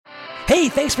Hey,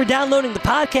 thanks for downloading the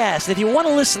podcast. If you want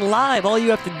to listen live, all you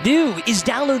have to do is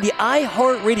download the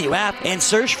iHeartRadio app and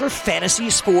search for Fantasy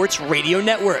Sports Radio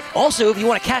Network. Also, if you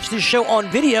want to catch this show on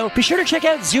video, be sure to check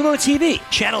out Zumo TV,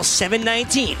 channel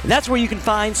 719. That's where you can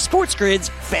find Sports Grid's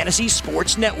Fantasy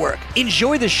Sports Network.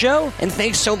 Enjoy the show, and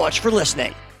thanks so much for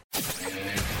listening.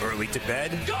 Early to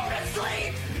bed. Go to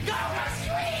sleep! Go to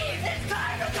sleep! It's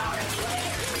time to go to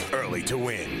sleep! Early to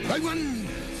win. I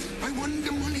won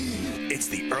the money. It's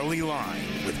the Early Line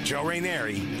with Joe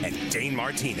Raineri and Dane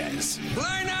Martinez.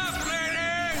 Line up,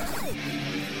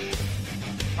 ladies!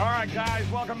 All right, guys,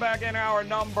 welcome back in hour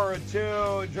number 2.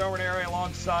 Joe Raineri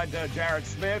alongside Jared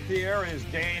Smith here as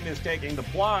Dane is taking the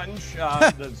plunge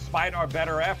despite our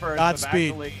better efforts.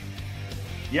 Godspeed. We'll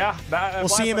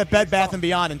see him at Bed Bath &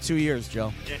 Beyond in 2 years,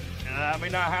 Joe. Let me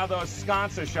know how those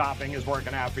sconces shopping is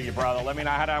working out for you, brother. Let me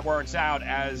know how that works out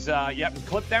as,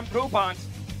 clip them coupons.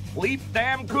 Leap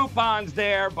them coupons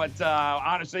there. But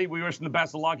honestly, we wish him the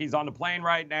best of luck. He's on the plane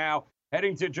right now,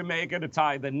 heading to Jamaica to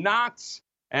tie the knots.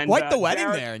 And Quite the wedding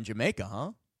Jared, there in Jamaica,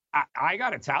 huh? I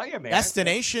got to tell you, man.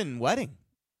 Destination wedding.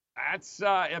 That's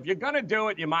if you're going to do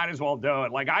it, you might as well do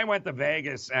it. Like, I went to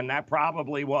Vegas, and that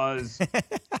probably was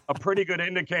a pretty good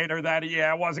indicator that,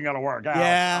 it wasn't going to work out.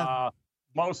 Yeah.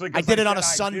 Mostly I did it on a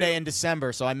Sunday in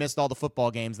December, so I missed all the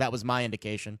football games. That was my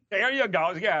indication. There you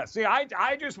go. Yeah. See,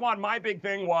 I just want, my big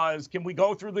thing was, can we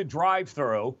go through the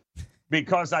drive-through?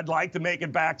 Because I'd like to make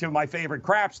it back to my favorite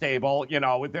craps table,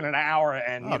 within an hour.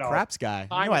 And, craps guy.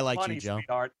 I knew I liked you, Joe.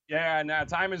 Sweetheart. Yeah, and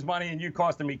time is money, and you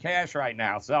costing me cash right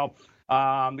now. So,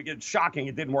 it's shocking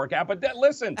it didn't work out. But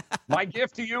listen, my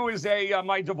gift to you is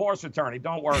my divorce attorney.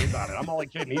 Don't worry about it. I'm only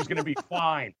kidding. He's going to be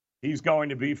fine. He's going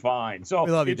to be fine. So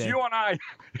it's you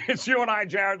and I,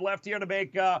 Jared, left here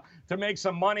to make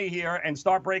some money here and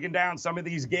start breaking down some of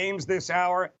these games this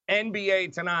hour.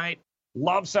 NBA tonight.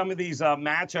 Love some of these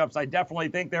matchups. I definitely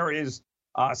think there is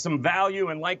some value.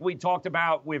 And like we talked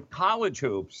about with college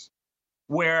hoops,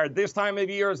 where this time of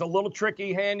year is a little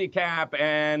tricky handicap.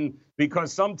 And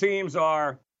because some teams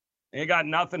they got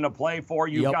nothing to play for.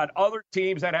 You've got other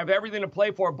teams that have everything to play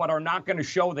for, but are not going to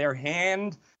show their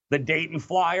hand. The Dayton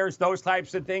Flyers, those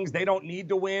types of things, they don't need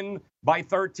to win by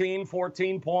 13,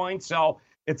 14 points. So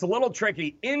it's a little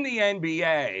tricky. In the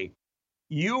NBA,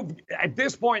 at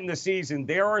this point in the season,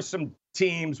 there are some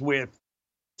teams with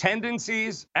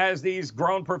tendencies as these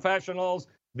grown professionals.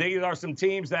 These are some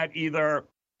teams that either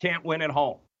can't win at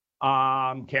home,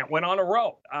 can't win on the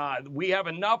road. We have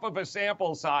enough of a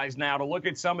sample size now to look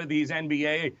at some of these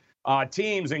NBA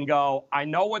teams and go, I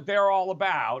know what they're all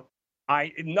about.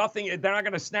 They're not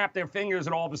going to snap their fingers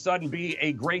and all of a sudden be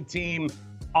a great team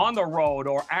on the road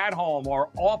or at home or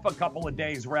off a couple of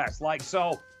days rest.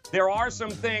 So there are some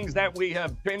things that we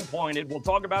have pinpointed. We'll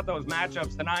talk about those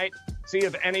matchups tonight, see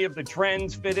if any of the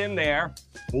trends fit in there.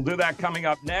 We'll do that coming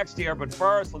up next here. But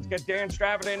first, let's get Dan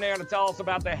Stratford in there to tell us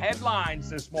about the headlines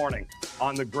this morning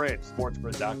on The Grid,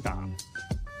 sportsgrid.com.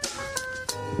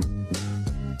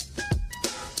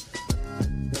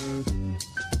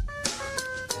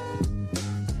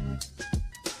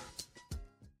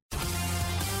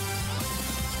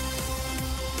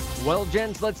 Well,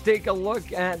 gents, let's take a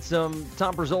look at some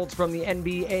top results from the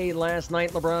NBA last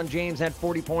night. LeBron James had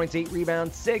 40 points, 8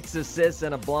 rebounds, 6 assists,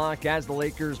 and a block as the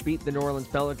Lakers beat the New Orleans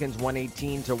Pelicans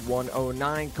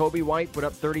 118-109. Kobe White put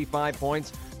up 35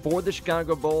 points for the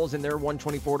Chicago Bulls in their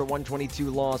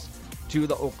 124-122 loss to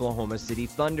the Oklahoma City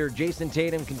Thunder. Jason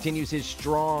Tatum continues his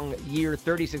strong year,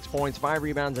 36 points, 5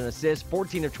 rebounds, and assists,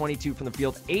 14 of 22 from the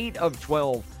field, 8 of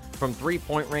 12 from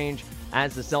three-point range,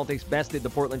 as the Celtics bested the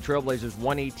Portland Trailblazers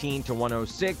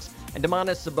 118-106. And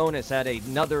Domantas Sabonis had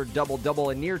another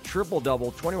double-double, a near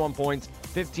triple-double, 21 points,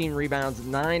 15 rebounds,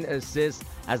 9 assists,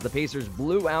 as the Pacers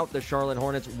blew out the Charlotte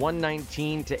Hornets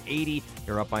 119-80.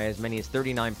 They're up by as many as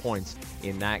 39 points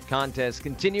in that contest.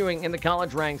 Continuing in the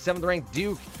college ranks, 7th-ranked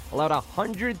Duke allowed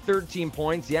 113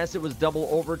 points. Yes, it was double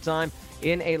overtime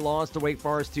in a loss to Wake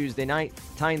Forest Tuesday night,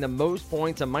 tying the most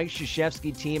points a Mike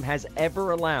Krzyzewski team has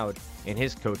ever allowed in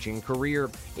his coaching career.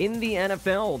 In the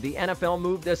NFL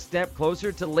moved a step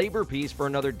closer to labor peace for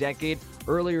another decade.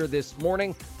 Earlier this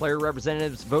morning, player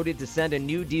representatives voted to send a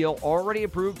new deal already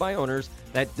approved by owners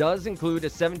that does include a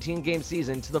 17-game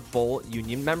season to the full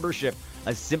union membership.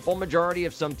 A simple majority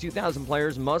of some 2,000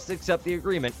 players must accept the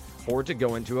agreement for it to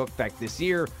go into effect this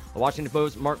year. The Washington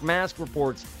Post's Mark Mask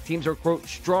reports teams are, quote,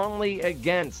 strongly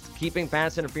against keeping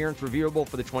pass interference reviewable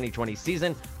for the 2020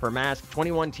 season. Per Mask,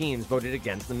 21 teams voted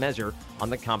against the measure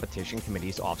on the competition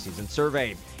committee's offseason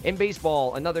survey. In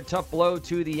baseball, another tough blow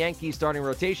to the Yankees starting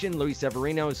rotation. Luis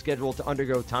Severino is scheduled to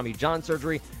undergo Tommy John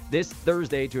surgery this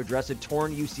Thursday to address a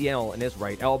torn UCL in his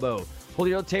right elbow.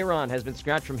 Julio Teheran has been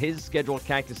scratched from his scheduled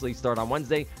Cactus League start on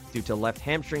Wednesday due to left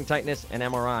hamstring tightness, and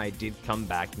MRI did come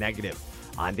back negative.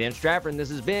 I'm Dan Strafford, and this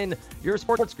has been your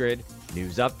Sports Grid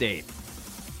News Update.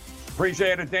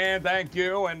 Appreciate it, Dan. Thank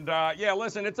you. And,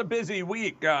 listen, it's a busy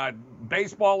week.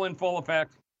 Baseball in full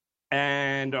effect.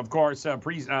 And, of course,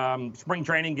 spring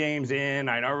training games in.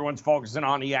 I know everyone's focusing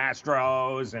on the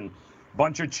Astros and a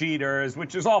bunch of cheaters,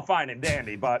 which is all fine and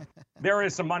dandy. But there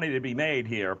is some money to be made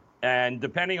here. And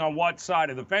depending on what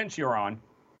side of the fence you're on,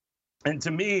 and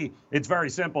to me, it's very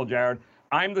simple, Jared.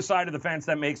 I'm the side of the fence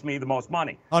that makes me the most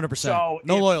money. 100%. So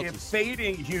no loyalty. If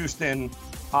fading Houston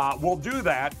will do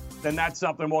that, then that's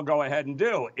something we'll go ahead and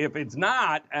do. If it's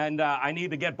not, and I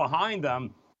need to get behind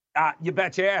them, you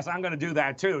bet your ass I'm going to do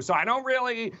that too. So I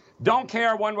don't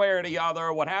care one way or the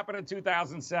other. What happened in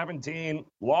 2017,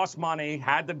 lost money,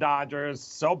 had the Dodgers,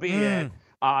 so be it.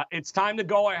 It's time to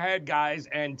go ahead, guys,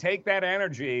 and take that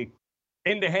energy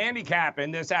into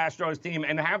handicapping this Astros team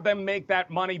and have them make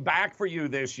that money back for you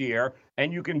this year.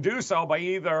 And you can do so by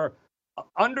either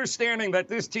understanding that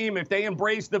this team, if they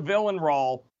embrace the villain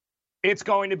role, it's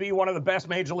going to be one of the best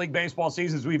Major League Baseball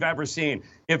seasons we've ever seen.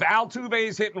 If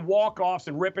Altuve's hitting walk-offs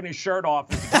and ripping his shirt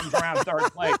off as he comes around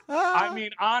third plate, I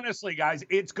mean, honestly, guys,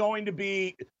 it's going to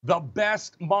be the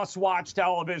best must-watch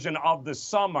television of the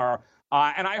summer.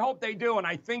 And I hope they do, and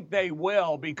I think they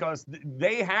will, because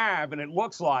they have, and it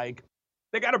looks like,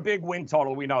 they got a big win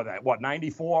total. We know that.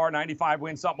 94, 95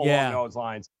 wins, something along those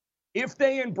lines. If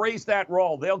they embrace that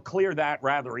role, they'll clear that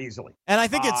rather easily. And I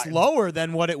think it's lower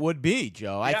than what it would be,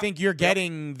 Joe. I think you're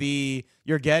getting the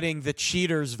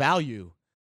cheater's value.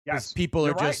 Yes, people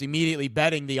are just immediately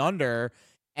betting the under,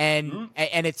 and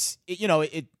it's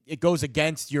it goes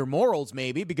against your morals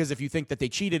maybe, because if you think that they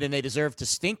cheated and they deserve to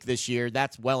stink this year,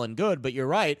 that's well and good. But you're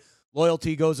right,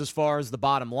 loyalty goes as far as the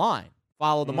bottom line.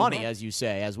 Follow the money, as you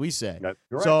say, as we say.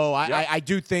 So I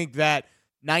do think that.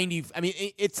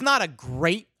 It's not a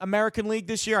great American League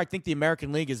this year. I think the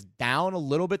American League is down a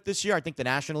little bit this year. I think the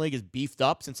National League is beefed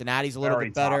up. Cincinnati's a little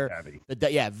bit better.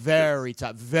 Very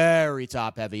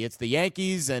top heavy. It's the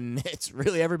Yankees and it's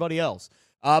really everybody else.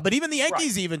 But even the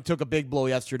Yankees even took a big blow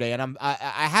yesterday, and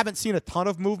I haven't seen a ton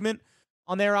of movement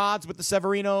on their odds with the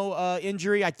Severino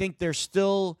injury. I think they're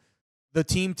still the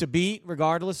team to beat,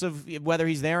 regardless of whether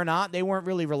he's there or not. They weren't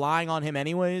really relying on him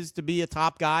anyways to be a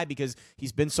top guy because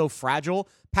he's been so fragile.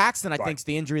 Paxton, I think, is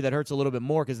the injury that hurts a little bit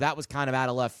more because that was kind of out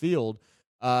of left field,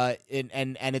 and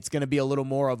it's going to be a little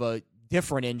more of a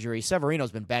different injury.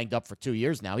 Severino's been banged up for 2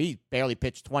 years now. He barely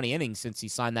pitched 20 innings since he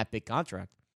signed that big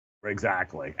contract.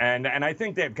 Exactly, and I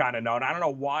think they've kind of known. I don't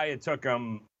know why it took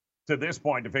him to this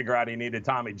point to figure out he needed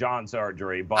Tommy John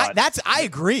surgery, but I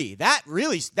agree. That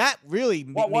really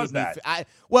what was that?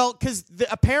 Because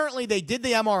apparently they did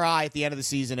the MRI at the end of the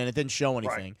season and it didn't show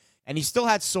anything, and he still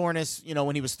had soreness,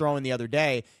 when he was throwing the other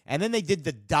day. And then they did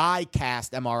the die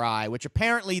cast MRI, which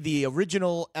apparently the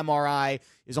original MRI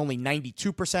is only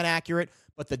 92% accurate,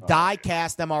 but the die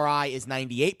cast MRI is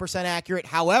 98% accurate.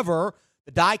 However,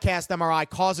 the die-cast MRI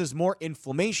causes more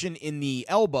inflammation in the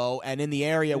elbow and in the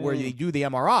area where they do the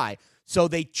MRI. So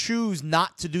they choose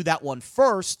not to do that one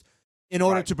first in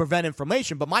order to prevent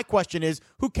inflammation. But my question is,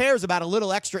 who cares about a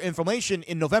little extra inflammation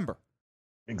in November?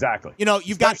 Exactly.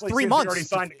 You've got 3 months. You already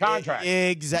signed the contract.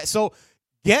 Exactly. So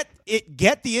get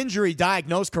the injury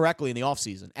diagnosed correctly in the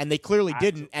offseason. And they clearly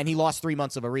didn't, and he lost 3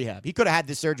 months of a rehab. He could have had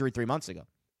this surgery 3 months ago.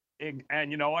 And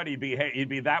you know what? He'd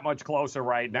be that much closer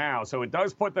right now. So it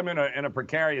does put them in a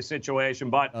precarious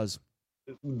situation. But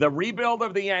the rebuild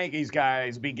of the Yankees,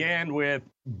 guys, began with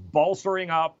bolstering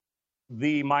up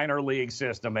the minor league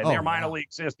system. And their minor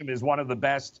league system is one of the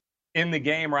best in the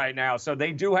game right now. So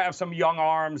they do have some young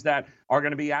arms that are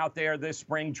going to be out there this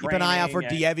spring training. Keep an eye out for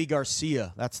Diego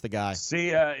Garcia. That's the guy.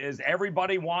 Garcia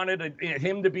everybody wanted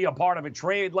him to be a part of a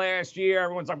trade last year.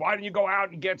 Everyone's like, why didn't you go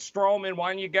out and get Stroman?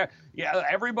 Why didn't you get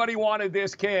 – everybody wanted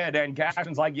this kid. And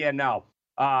Cashman's like, no,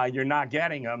 you're not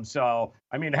getting him. So,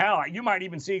 I mean, hell, you might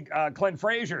even see Clint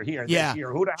Frazier here this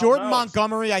year. Who the hell Jordan knows?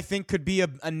 Montgomery, I think, could be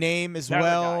a name as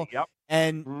well. Yep.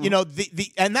 And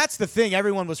and that's the thing.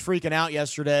 Everyone was freaking out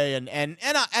yesterday, and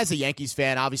as a Yankees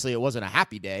fan, obviously it wasn't a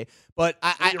happy day. But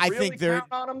I think they're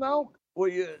counting on him though.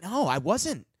 No, I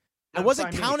wasn't. I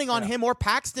wasn't counting on him or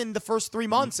Paxton the first 3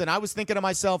 months, and I was thinking to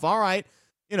myself, all right,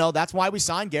 that's why we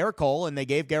signed Garrett Cole, and they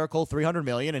gave Garrett Cole $300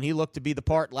 million, and he looked to be the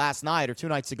part last night or 2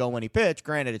 nights ago when he pitched.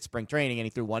 Granted, it's spring training and he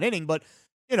threw 1 inning, but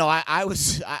I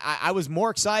was more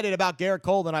excited about Garrett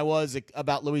Cole than I was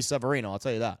about Luis Severino. I'll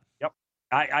tell you that.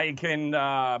 I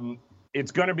can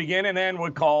it's going to begin and end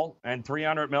with Cole and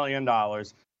 $300 million.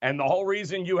 And the whole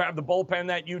reason you have the bullpen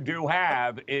that you do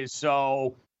have is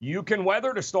so you can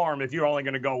weather the storm if you're only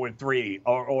going to go with 3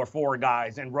 or 4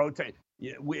 guys and rotate.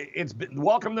 It's been,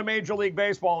 welcome to Major League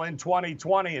Baseball in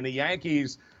 2020, and the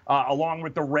Yankees, along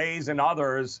with the Rays and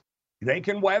others, they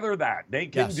can weather that. They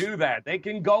can do that. They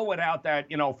can go without that,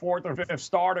 4th or 5th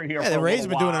starter here. Yeah, the Rays have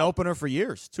been doing an opener for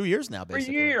years, 2 years now,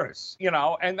 basically. For years,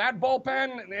 and that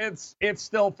bullpen, it's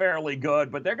still fairly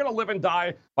good, but they're going to live and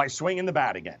die by swinging the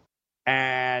bat again.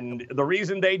 And the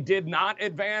reason they did not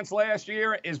advance last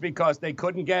year is because they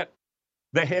couldn't get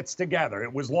the hits together.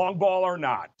 It was long ball or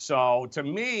not. So to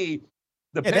me,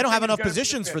 they don't have enough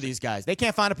positions for these guys. They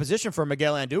can't find a position for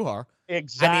Miguel Andujar.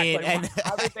 Exactly. I mean, and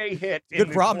how did they hit?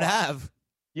 Good problem to have.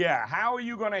 Yeah. How are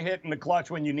you going to hit in the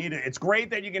clutch when you need it? It's great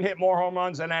that you can hit more home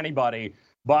runs than anybody,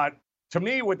 but to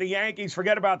me, with the Yankees,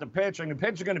 forget about the pitching. The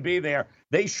pitch is going to be there.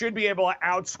 They should be able to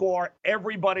outscore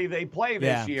everybody they play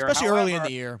this year. Especially early in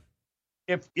the year.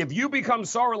 If you become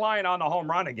so reliant on the home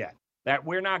run again, that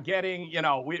we're not getting,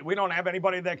 we don't have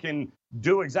anybody that can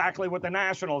do exactly what the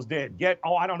Nationals did. Get,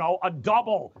 a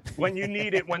double when you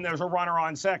need it when there's a runner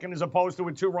on second as opposed to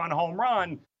a 2-run home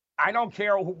run. I don't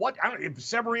care if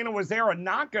Severino was there or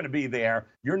not going to be there.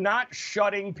 You're not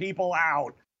shutting people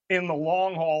out in the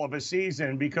long haul of a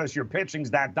season because your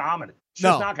pitching's that dominant. It's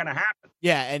just not going to happen.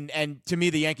 Yeah, and to me,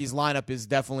 the Yankees lineup is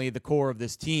definitely the core of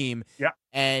this team. Yeah.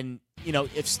 And,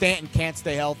 if Stanton can't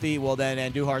stay healthy, well, then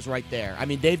Andujar's right there. I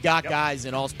mean, they've got guys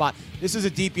in all spots. This is a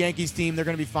deep Yankees team. They're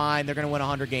going to be fine. They're going to win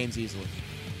 100 games easily.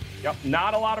 Yep,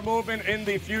 not a lot of movement in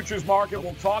the futures market.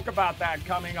 We'll talk about that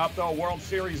coming up, though. World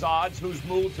Series odds, who's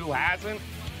moved, who hasn't.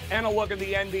 And a look at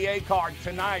the NBA card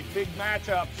tonight. Big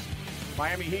matchups.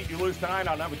 Miami Heat, you lose tonight,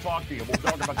 I'll never talk to you. We'll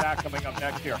talk about that coming up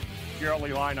next year. Your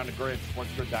early line on the grid,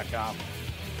 sportsgrid.com.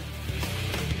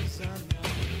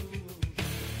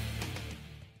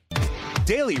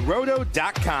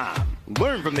 DailyRoto.com.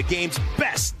 Learn from the game's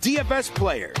best DFS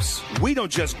players. We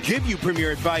don't just give you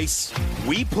premier advice,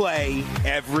 we play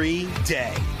every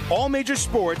day. All major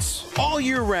sports, all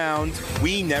year round,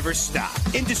 we never stop.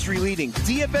 Industry-leading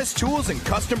DFS tools and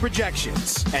custom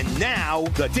projections. And now,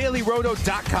 the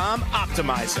DailyRoto.com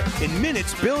Optimizer. In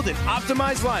minutes, build and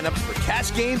optimize lineups for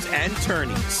cash games and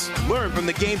tourneys. Learn from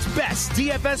the game's best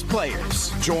DFS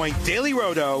players. Join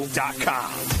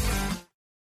DailyRoto.com.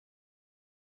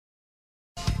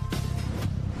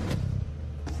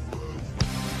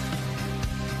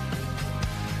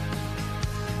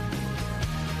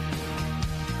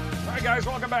 Guys,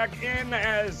 welcome back in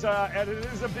as it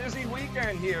is a busy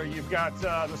weekend here. You've got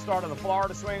the start of the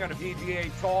Florida swing on the PGA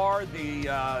Tour.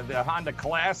 The Honda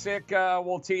Classic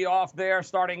will tee off there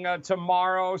starting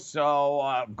tomorrow.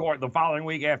 So the following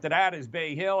week after that is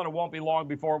Bay Hill, and it won't be long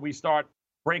before we start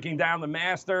breaking down the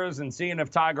Masters and seeing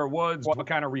if Tiger Woods, what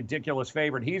kind of ridiculous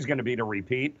favorite he's going to be to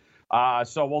repeat.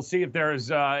 So we'll see if there's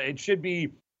it should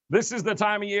be. This is the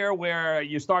time of year where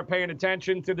you start paying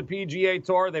attention to the PGA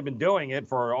Tour. They've been doing it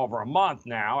for over a month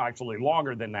now, actually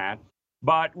longer than that.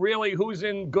 But really, who's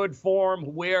in good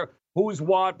form, who's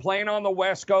what. Playing on the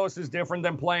West Coast is different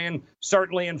than playing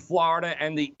certainly in Florida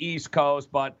and the East Coast.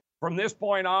 But from this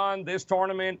point on, this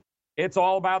tournament, it's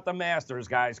all about the Masters,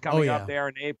 guys, coming up there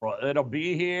in April. It'll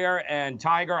be here, and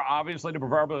Tiger, obviously the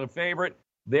proverbial favorite.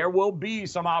 There will be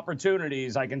some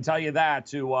opportunities, I can tell you that,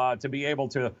 to be able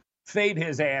to fade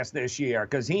his ass this year,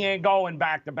 because he ain't going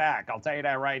back-to-back. I'll tell you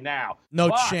that right now. No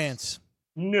chance.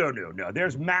 No.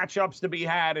 There's matchups to be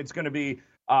had. It's going to be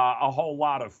a whole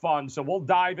lot of fun. So we'll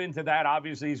dive into that,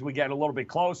 obviously, as we get a little bit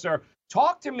closer.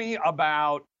 Talk to me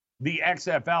about the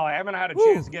XFL. I haven't had a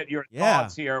chance to get your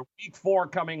thoughts here. Week 4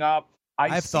 coming up.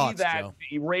 I see thoughts, that Joe.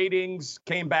 The ratings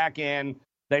came back in.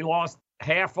 They lost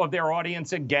half of their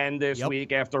audience again this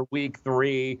week after week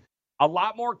 3. A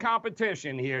lot more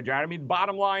competition here, John. I mean,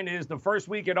 bottom line is the first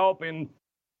week it opened,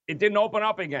 it didn't open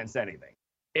up against anything.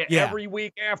 Every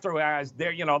week after, as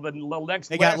there, the next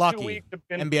they got lucky. 2 weeks have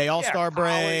been, NBA All-Star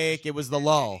break. It was the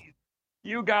lull.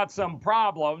 You got some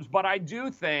problems, but I do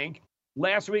think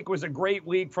last week was a great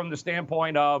week from the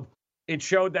standpoint of it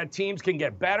showed that teams can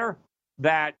get better,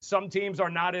 that some teams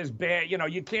are not as bad.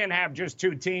 You can't have just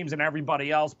 2 teams and everybody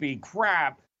else be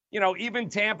crap. Even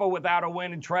Tampa without a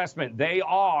win in Trestman, they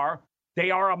are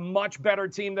a much better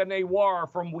team than they were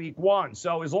from week 1.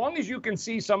 So as long as you can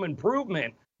see some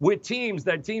improvement with teams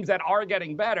that are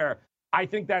getting better, I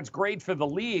think that's great for the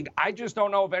league. I just don't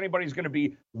know if anybody's going to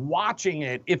be watching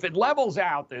it. If it levels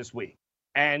out this week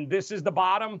and this is the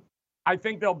bottom, I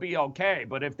think they'll be okay.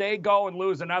 But if they go and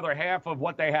lose another half of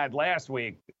what they had last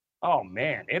week, oh,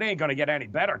 man, it ain't going to get any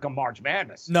better come March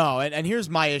Madness. No, and here's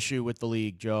my issue with the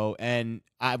league, Joe, and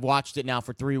I've watched it now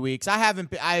for 3 weeks. I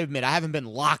admit I haven't been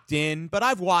locked in, but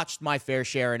I've watched my fair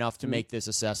share enough to make this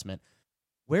assessment.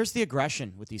 where's the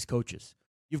aggression with these coaches?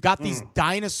 You've got these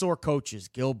dinosaur coaches,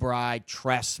 Gilbride,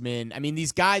 Tressman. I mean,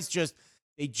 these guys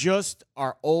they just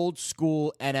are old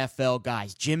school NFL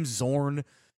guys. Jim Zorn,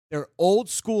 they're old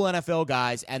school NFL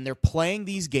guys, and they're playing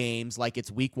these games like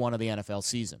it's week 1 of the NFL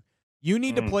season. You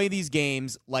need to play these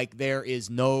games like there is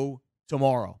no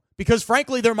tomorrow, because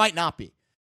frankly, there might not be.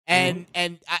 And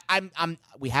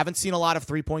we haven't seen a lot of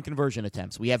 3-point conversion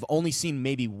attempts. We have only seen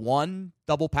maybe 1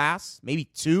 double pass, maybe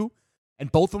 2, and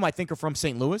both of them I think are from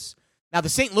St. Louis. Now, the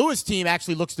St. Louis team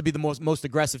actually looks to be the most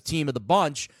aggressive team of the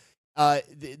bunch. I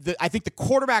think the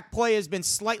quarterback play has been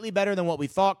slightly better than what we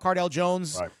thought. Cardale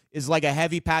Jones is like a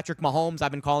heavy Patrick Mahomes.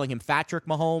 I've been calling him Fatrick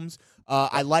Mahomes.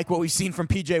 I like what we've seen from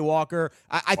P.J. Walker.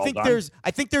 I think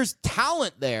there's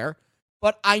talent there,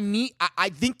 but I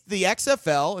think the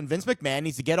XFL and Vince McMahon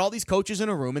needs to get all these coaches in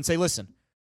a room and say, listen,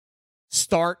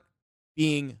 start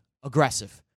being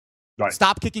aggressive. Right.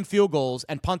 Stop kicking field goals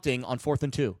and punting on 4th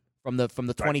and 2 from the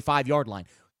 25-yard line.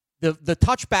 The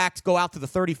touchbacks go out to the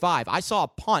 35. I saw a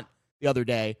punt the other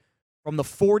day from the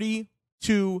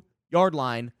 42-yard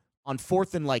line on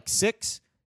 4th and 6,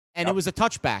 and it was a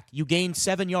touchback. You gained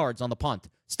 7 yards on the punt.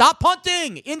 Stop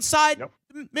punting inside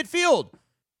midfield.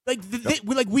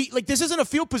 This isn't a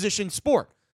field position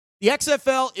sport. The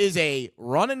XFL is a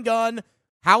run and gun.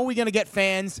 How are we going to get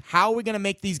fans? How are we going to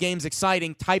make these games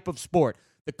exciting type of sport?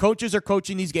 The coaches are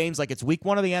coaching these games like it's week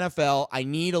 1 of the NFL. I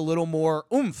need a little more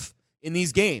oomph in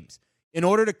these games in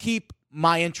order to keep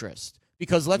my interest.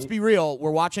 Because let's be real, we're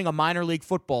watching a minor league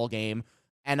football game,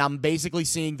 and I'm basically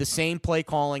seeing the same play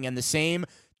calling and the same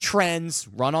trends: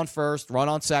 run on first, run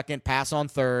on second, pass on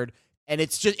third. And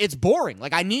it's boring.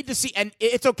 Like, I need to see, and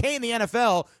it's okay in the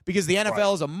NFL because the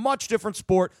NFL is a much different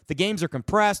sport. The games are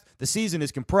compressed. The season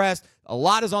is compressed. A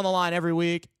lot is on the line every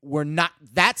week.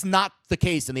 That's not the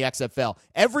case in the XFL.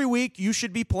 Every week you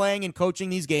should be playing and coaching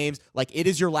these games like it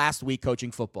is your last week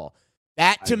coaching football.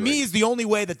 That, to me, is the only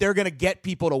way that they're going to get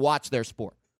people to watch their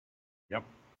sport. Yep.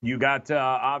 You got,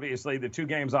 obviously, the 2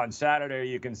 games on Saturday.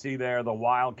 You can see there the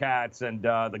Wildcats and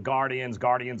the Guardians.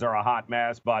 Guardians are a hot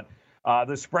mess, but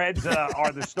the spreads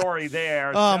are the story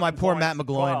there. Oh, my poor Matt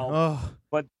McGloin. Oh.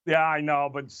 But, yeah, I know.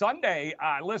 But Sunday,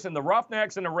 listen, the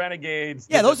Roughnecks and the Renegades.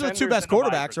 Yeah, those are the 2 best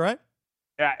quarterbacks, right?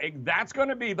 Yeah,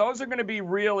 those are going to be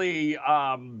really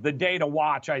the day to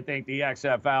watch, I think, the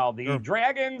XFL. The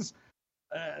Dragons,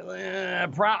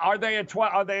 are they at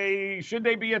 12? Should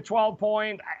they be at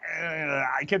 12-point?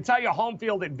 I can tell you home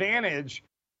field advantage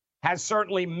has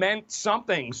certainly meant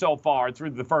something so far through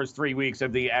the first 3 weeks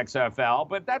of the XFL,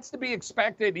 but that's to be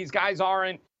expected. These guys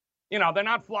aren't, they're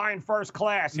not flying first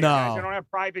class. No. Guys. They don't have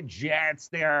private jets.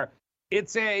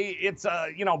 It's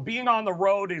being on the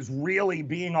road is really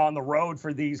being on the road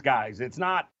for these guys. It's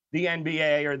not the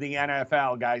NBA or the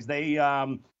NFL, guys.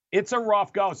 It's a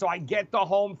rough go. So I get the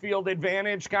home field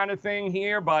advantage kind of thing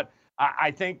here, but I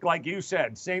think, like you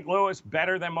said, St. Louis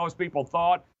better than most people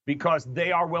thought, because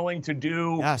they are willing to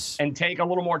do and take a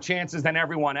little more chances than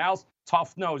everyone else.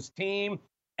 Tough-nosed team.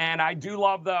 And I do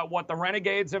love what the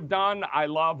Renegades have done. I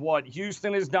love what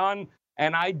Houston has done.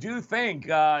 And I do think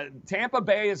Tampa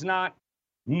Bay is not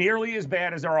nearly as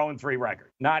bad as their 0-3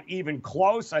 record. Not even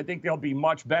close. I think they'll be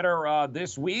much better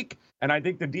this week. And I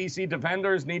think the D.C.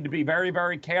 Defenders need to be very,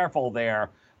 very careful there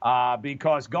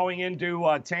because going into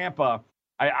Tampa,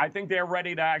 I think they're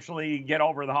ready to actually get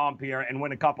over the hump here and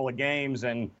win a couple of games.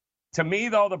 And to me,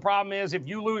 though, the problem is if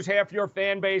you lose half your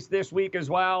fan base this week as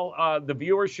well, the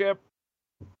viewership,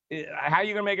 how are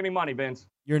you going to make any money, Vince?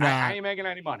 You're not. How are you making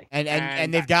any money?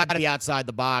 And they've got to be outside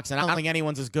the box. And I don't think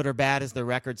anyone's as good or bad as the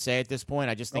records say at this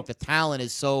point. I just think the talent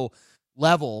is so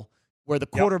level where the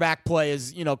quarterback play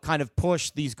is, kind of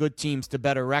pushed these good teams to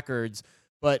better records.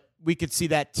 But we could see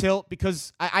that tilt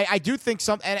because I do think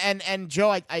and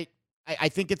Joe, I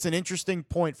think it's an interesting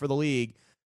point for the league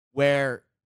where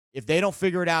if they don't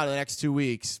figure it out in the next 2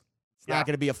 weeks, it's not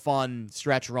going to be a fun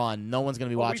stretch run. No one's going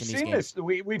to be watching these games.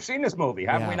 We've seen this movie,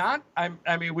 haven't we not?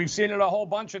 I mean, we've seen it a whole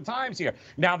bunch of times here.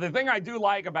 Now, the thing I do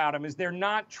like about them is they're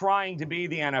not trying to be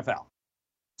the NFL.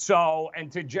 So,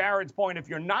 and to Jared's point, if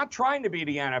you're not trying to be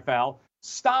the NFL,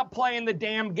 stop playing the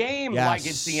damn game like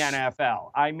it's the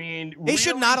NFL. I mean, they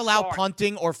should not allow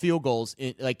punting or field goals.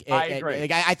 I agree.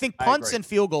 I think punts and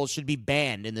field goals should be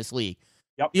banned in this league.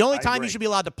 Yep, the only time you should be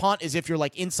allowed to punt is if you're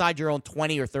like inside your own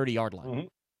 20 or 30-yard line.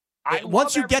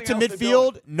 Once you get to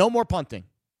midfield, no more punting.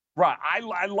 Right.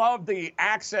 I love the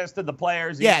access to the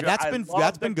players. Yeah, that's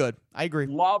been good. I agree.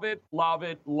 Love it.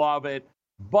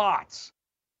 But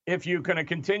if you can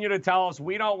continue to tell us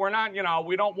we don't want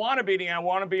to be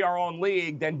want to be our own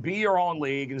league, then be your own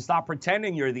league and stop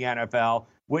pretending you're the NFL,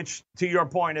 which, to your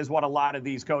point, is what a lot of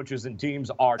these coaches and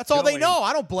teams are That's doing. all they know.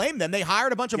 I don't blame them. They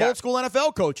hired a bunch of old school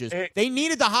NFL coaches. They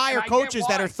needed to hire coaches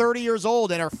that are 30 years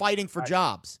old and are fighting for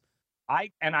jobs.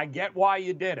 I get why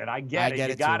you did it. I get it.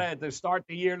 You got to start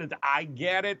the year. I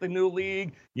get it, the new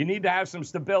league. You need to have some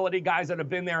stability, guys that have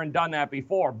been there and done that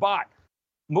before. But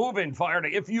moving forward,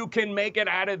 if you can make it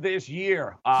out of this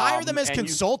year. Hire them as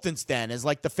consultants then, as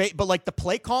like but like the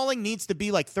play calling needs to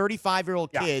be like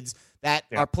 35-year-old kids that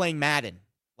are playing Madden.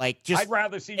 Like, just I'd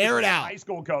rather see air it out. High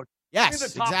school coach.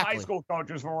 Yes, the top high school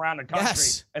coaches from around the country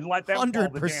and let them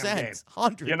 100%.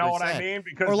 100%. You know what I mean?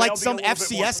 Because or like some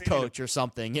FCS coach or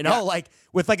something, like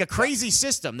with like a crazy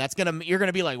system you're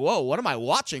gonna be like, whoa, what am I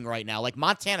watching right now? Like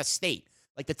Montana State,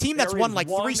 like the team that's won like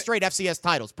 3 straight FCS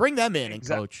titles. Bring them in and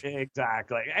coach.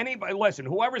 Exactly. Anybody, listen,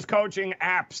 whoever's coaching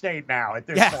App State now at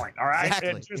this point, all right?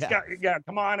 Exactly. It's just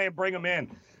come on and bring them in.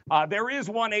 There is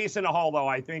one ace in the hole, though.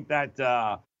 I think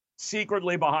that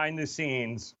secretly behind the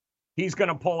scenes, he's going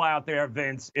to pull out there,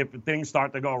 Vince, if things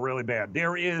start to go really bad.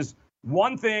 There is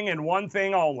one thing and one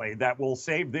thing only that will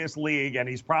save this league, and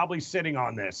he's probably sitting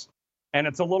on this, and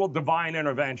it's a little divine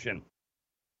intervention.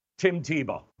 Tim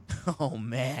Tebow. Oh,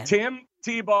 man. Tim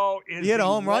Tebow is. He had a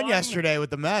home run yesterday with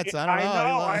the Mets. I don't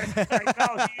know.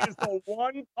 I know. He is the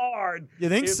one card. You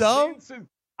think so?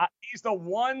 He's the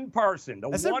one person.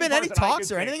 Has there been any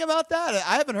talks or anything about that?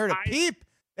 I haven't heard a peep.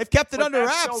 They've kept it under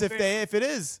wraps if it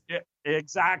is. Yeah,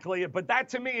 exactly. But that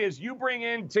to me is you bring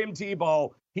in Tim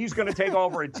Tebow, he's going to take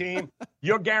over a team.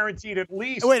 You're guaranteed at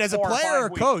least. Wait, as a player or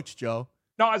coach, Joe?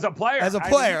 No, as a player. As a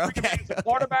player, okay. As a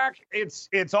quarterback,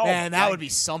 it's all. Man, that would be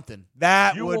something.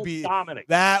 That would be dominant.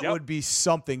 That would be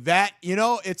something. That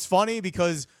it's funny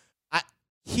because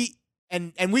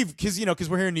because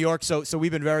we're here in New York, so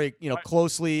we've been very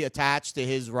closely attached to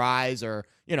his rise, or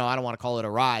I don't want to call it a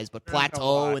rise, but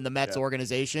plateau in the Mets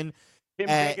organization. Him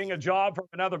taking a job from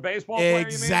another baseball player.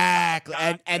 Exactly,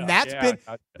 and that's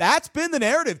been the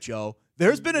narrative, Joe.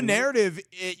 There's been a narrative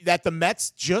that the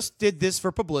Mets just did this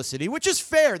for publicity, which is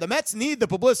fair. The Mets need the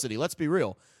publicity. Let's be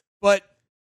real, but.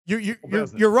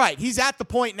 You're right. He's at the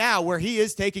point now where he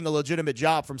is taking a legitimate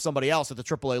job from somebody else at the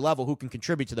AAA level who can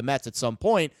contribute to the Mets at some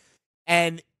point.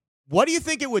 And what do you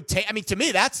think it would take? I mean, to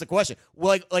me, that's the question.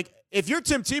 Like if you're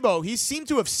Tim Tebow, he seemed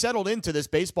to have settled into this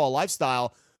baseball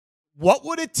lifestyle. What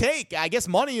would it take? I guess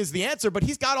money is the answer, but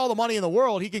he's got all the money in the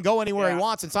world. He can go anywhere he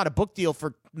wants and sign a book deal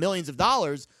for millions of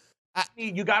dollars.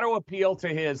 You got to appeal to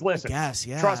his. Listen, trust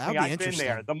me, I've been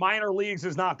there. The minor leagues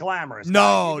is not glamorous.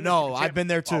 No, I've been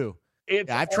there too.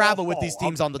 I've traveled with these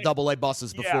teams on the AA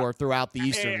buses before throughout the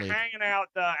Eastern League.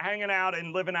 Hanging out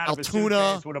and living out Altoona, of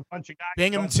a suitcase with a bunch of guys.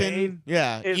 Binghamton,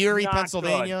 Erie,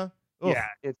 Pennsylvania. Yeah,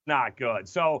 it's not good.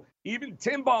 So even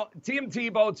Tim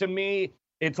Tebow, to me,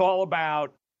 it's all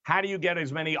about how do you get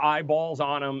as many eyeballs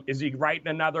on him? Is he writing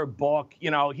another book?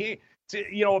 What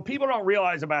people don't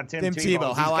realize about Tim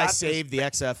Tebow, How I Saved the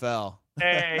XFL.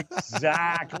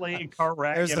 Exactly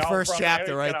correct. There's the first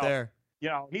chapter right there.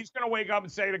 He's going to wake up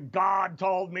and say that God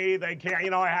told me they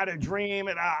can't, I had a dream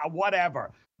and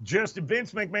whatever. Just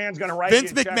Vince McMahon's going to write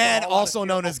Vince McMahon, also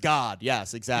known as God.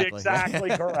 Yes, exactly. Exactly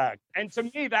correct. And to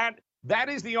me, that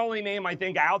is the only name I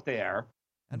think out there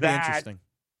That'd be interesting.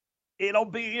 It'll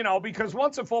be, because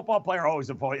once a football player, always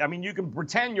a football. I mean, you can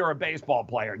pretend you're a baseball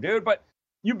player, dude, but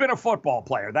you've been a football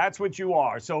player. That's what you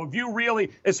are. So if you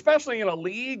really, especially in a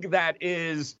league that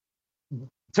is,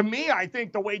 to me, I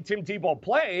think the way Tim Tebow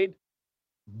played,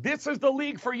 this is the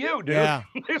league for you, dude. Yeah.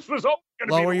 This was always going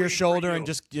to be lower your shoulder and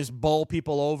just bowl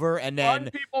people over and then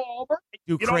run people over.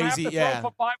 Do you crazy, don't have to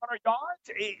throw for 500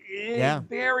 yards.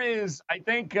 There is, I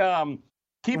think, keep an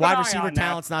wide eye receiver on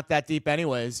talent's not that deep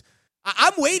anyways.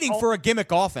 I'm waiting for a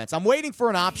gimmick offense. I'm waiting for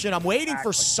an option. I'm waiting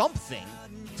for something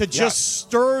to just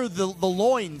stir the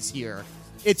loins here.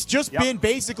 It's just been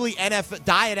basically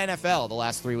diet NFL the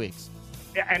last 3 weeks.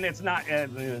 Yeah, and it's not.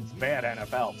 It's bad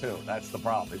NFL too. That's the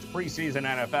problem. It's preseason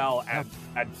NFL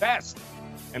at best,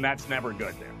 and that's never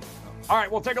good there. All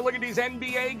right, we'll take a look at these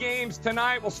NBA games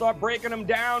tonight. We'll start breaking them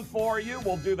down for you.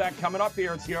 We'll do that coming up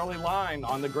here. It's the early line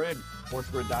on the Grid,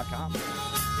 SportsGrid.com.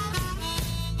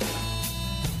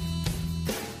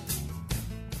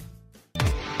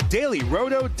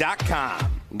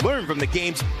 DailyRoto.com. Learn from the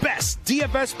game's best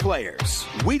DFS players.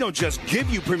 We don't just give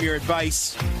you premier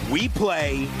advice, we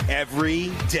play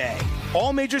every day.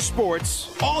 All major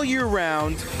sports, all year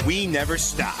round, we never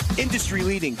stop.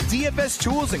 Industry-leading DFS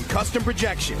tools and custom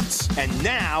projections. And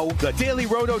now, the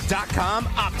DailyRoto.com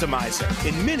Optimizer.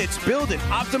 In minutes, build and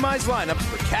optimize lineups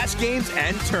for cash games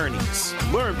and tourneys.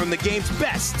 Learn from the game's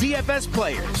best DFS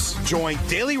players. Join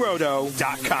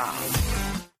DailyRoto.com.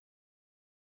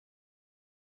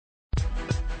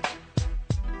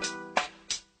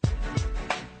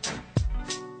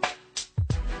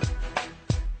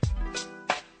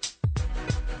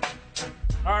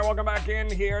 All right, welcome back in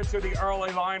here to the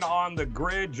early line on the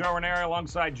grid. Joe Ranieri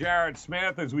alongside Jared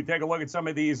Smith as we take a look at some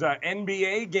of these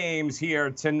NBA games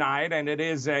here tonight, and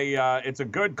it's a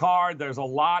good card. There's a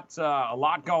lot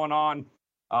going on.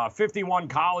 51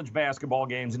 college basketball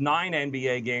games, 9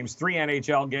 NBA games, 3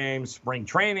 NHL games, spring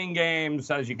training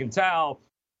games. As you can tell,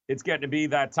 it's getting to be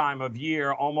that time of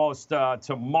year, almost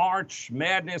to March.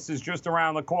 Madness is just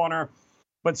around the corner.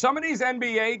 But some of these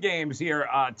NBA games here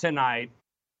tonight.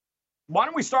 Why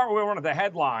don't we start with one of the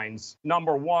headlines?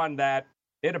 Number one, that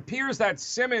it appears that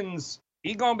Simmons,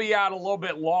 he's going to be out a little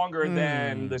bit longer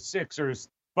than the Sixers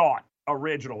thought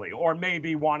originally, or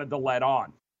maybe wanted to let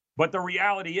on. But the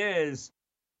reality is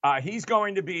he's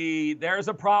going to be, there's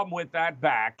a problem with that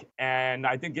back, and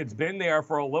I think it's been there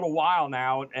for a little while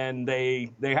now, and they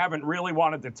haven't really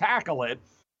wanted to tackle it.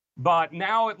 But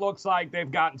now it looks like they've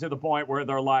gotten to the point where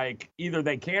they're like, either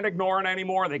they can't ignore it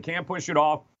anymore, they can't push it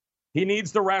off. He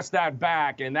needs to rest that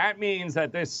back, and that means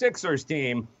that this Sixers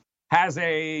team has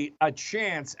a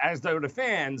chance, as do the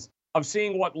fans, of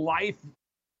seeing what life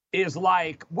is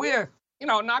like with,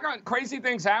 not going crazy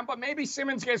things happen, but maybe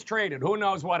Simmons gets traded. Who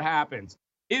knows what happens?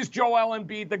 Is Joel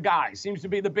Embiid the guy? Seems to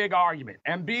be the big argument.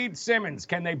 Embiid, Simmons,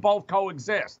 can they both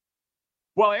coexist?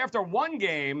 Well, after one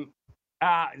game,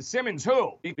 Simmons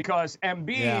who? Because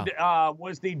Embiid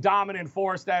was the dominant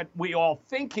force that we all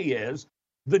think he is.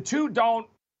 The two don't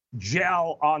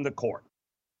gel on the court.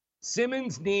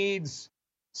 Simmons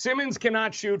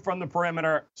cannot shoot from the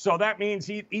perimeter, so that means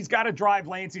he's got to drive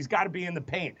lanes, he's got to be in the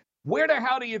paint. Where the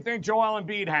hell do you think Joel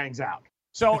Embiid hangs out?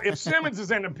 So if Simmons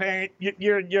is in the paint,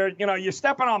 you're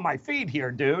stepping on my feet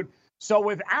here, dude. So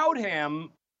without him,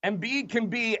 Embiid can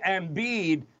be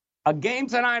Embiid. A game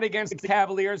tonight against the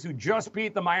Cavaliers, who just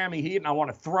beat the Miami Heat, and I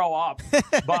want to throw up,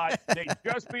 but they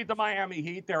just beat the Miami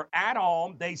Heat. They're at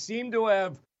home. They seem to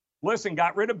have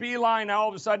got rid of Beeline. Now all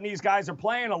of a sudden these guys are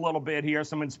playing a little bit here,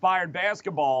 some inspired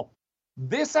basketball.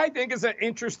 This, I think, is an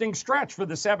interesting stretch for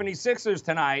the 76ers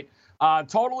tonight.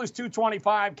 Total is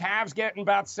 225. Cavs getting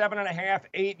about 7.5,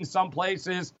 8 in some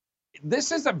places.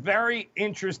 This is a very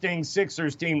interesting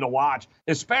Sixers team to watch,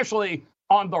 especially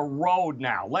on the road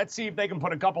now. Let's see if they can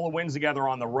put a couple of wins together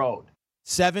on the road.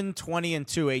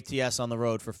 7-20-2 ATS on the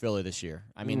road for Philly this year.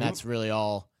 I mean, that's really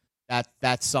all.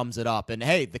 That sums it up. And,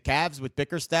 hey, the Cavs with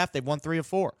Bickerstaff, they've won 3 of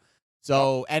 4.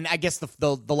 So, and I guess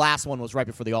the last one was right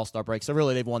before the All-Star break. So,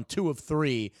 really, they've won 2 of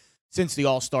 3 since the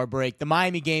All-Star break. The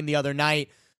Miami game the other night,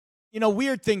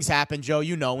 weird things happen, Joe.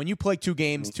 When you play 2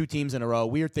 teams in a row,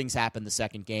 weird things happen the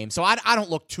second game. So, I don't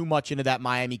look too much into that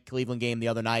Miami-Cleveland game the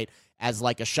other night as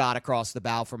like a shot across the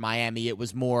bow for Miami. It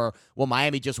was more,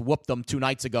 Miami just whooped them 2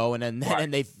 nights ago, and then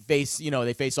and they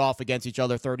face off against each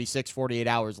other 36, 48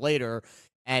 hours later.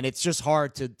 And it's just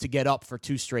hard to get up for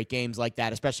 2 straight games like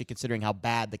that, especially considering how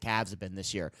bad the Cavs have been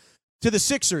this year. To the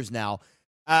Sixers now.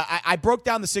 I broke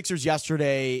down the Sixers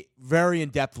yesterday very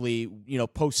in-depthly,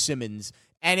 post-Simmons.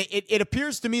 And it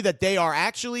appears to me that they are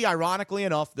actually, ironically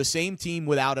enough, the same team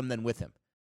without him than with him.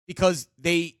 Because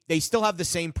they still have the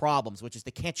same problems, which is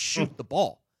they can't shoot the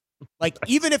ball. Like,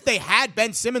 even if they had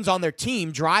Ben Simmons on their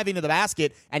team driving to the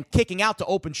basket and kicking out to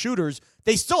open shooters,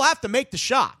 they still have to make the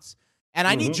shots. And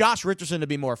I need Josh Richardson to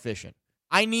be more efficient.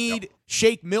 I need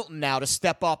Shake Milton now to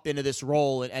step up into this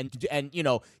role, and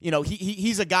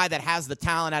he's a guy that has the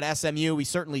talent at SMU. We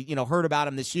certainly heard about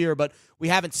him this year, but we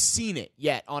haven't seen it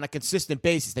yet on a consistent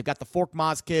basis. They've got the Fork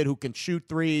Maz kid who can shoot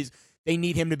threes. They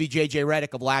need him to be J.J.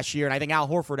 Redick of last year, and I think Al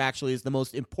Horford actually is the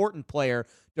most important player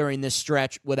during this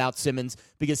stretch without Simmons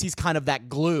because he's kind of that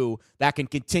glue that can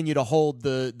continue to hold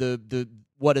the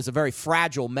what is a very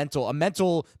fragile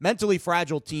mentally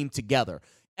fragile team together.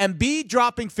 Embiid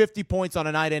dropping 50 points on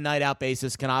a night-in, night-out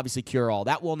basis can obviously cure all.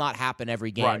 That will not happen every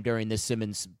game during this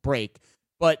Simmons break,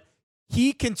 but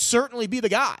he can certainly be the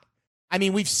guy. I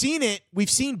mean, we've seen it. We've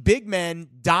seen big men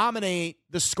dominate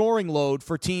the scoring load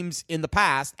for teams in the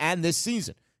past and this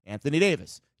season. Anthony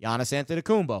Davis, Giannis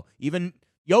Antetokounmpo, even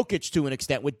Jokic to an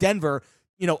extent with Denver,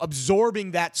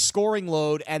 absorbing that scoring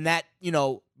load and that,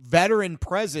 veteran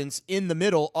presence in the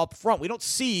middle up front. We don't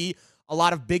see a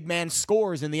lot of big man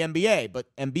scores in the NBA, but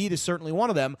Embiid is certainly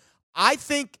one of them. I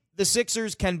think the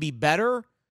Sixers can be better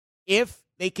if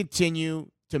they continue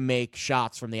to make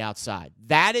shots from the outside.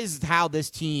 That is how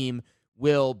this team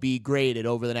will be graded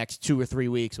over the next 2 or 3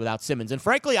 weeks without Simmons. And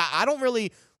frankly, I don't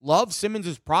really love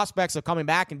Simmons' prospects of coming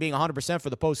back and being 100%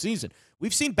 for the postseason.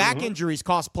 We've seen back injuries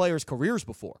cost players careers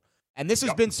before. And this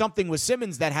has been something with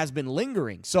Simmons that has been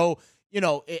lingering. So,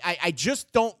 I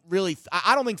just don't really –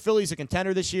 I don't think Philly's a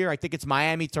contender this year. I think it's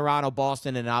Miami, Toronto,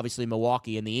 Boston, and obviously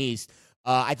Milwaukee in the East.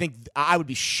 I think I would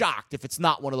be shocked if it's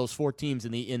not one of those 4 teams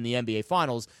in the NBA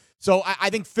Finals. So I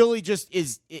think Philly just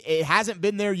is – it hasn't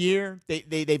been their year.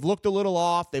 They've looked a little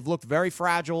off. They've looked very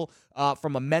fragile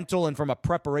from a mental and from a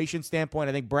preparation standpoint.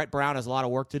 I think Brett Brown has a lot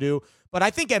of work to do. But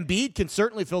I think Embiid can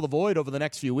certainly fill the void over the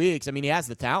next few weeks. I mean, he has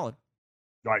the talent.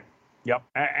 Right. Yep,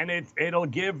 and it'll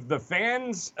give the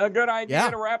fans a good idea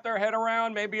to wrap their head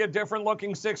around maybe a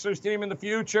different-looking Sixers team in the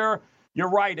future. You're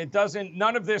right. It doesn't.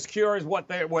 None of this cures what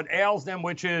ails them,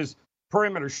 which is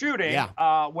perimeter shooting.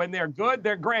 Yeah. When they're good,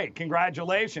 they're great.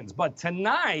 Congratulations. But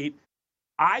tonight,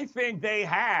 I think they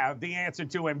have the answer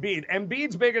to Embiid.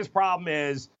 Embiid's biggest problem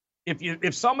is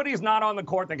if somebody's not on the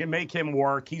court that can make him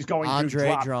work, he's going to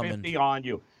drop 50 on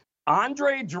you.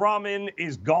 Andre Drummond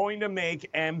is going to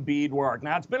make Embiid work.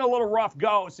 Now, it's been a little rough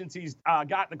go since he's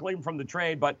gotten the Cleveland from the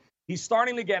trade, but he's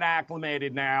starting to get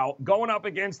acclimated now. Going up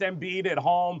against Embiid at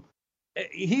home,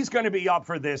 he's going to be up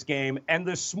for this game. And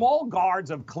the small guards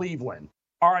of Cleveland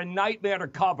are a nightmare to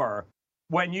cover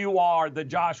when you are the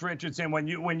Josh Richardson, when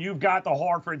you've got the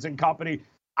Horfords and company.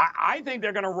 I think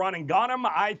they're going to run and gun him.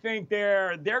 I think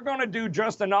they're going to do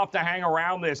just enough to hang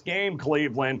around this game,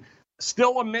 Cleveland.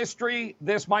 Still a mystery.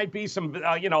 This might be some,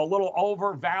 a little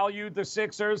overvalued, the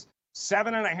Sixers.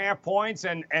 7.5 points,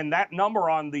 and that number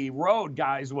on the road,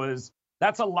 guys,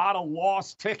 that's a lot of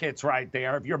lost tickets right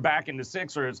there if you're backing the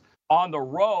Sixers on the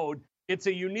road. It's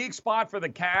a unique spot for the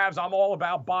Cavs. I'm all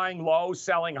about buying low,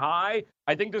 selling high.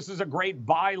 I think this is a great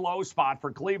buy low spot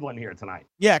for Cleveland here tonight.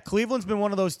 Yeah, Cleveland's been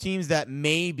one of those teams that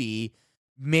maybe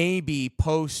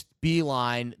post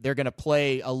Beeline, they're going to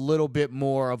play a little bit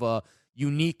more of a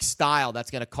unique style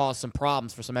that's going to cause some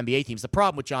problems for some NBA teams. The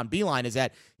problem with John Beilein is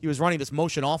that he was running this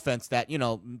motion offense that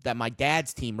my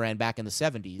dad's team ran back in the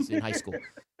 70s in high school.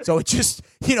 So it just,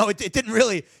 it didn't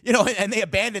really, and they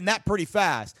abandoned that pretty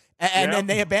fast. And then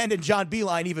they abandoned John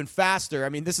Beilein even faster. I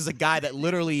mean, this is a guy that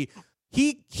literally,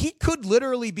 he could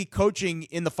literally be coaching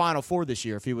in the Final Four this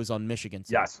year if he was on Michigan.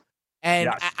 Yes. And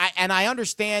I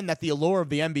understand that the allure of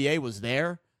the NBA was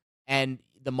there and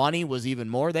the money was even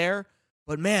more there.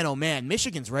 But man, oh man,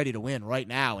 Michigan's ready to win right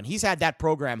now. And he's had that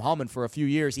program humming for a few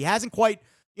years. He hasn't quite,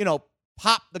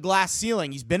 popped the glass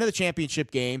ceiling. He's been to the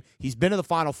championship game. He's been to the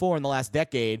Final Four in the last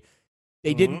decade.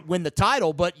 They didn't win the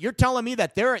title, but you're telling me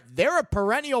that they're a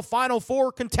perennial Final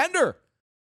Four contender.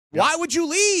 Yep. Why would you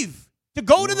leave to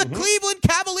go to the Cleveland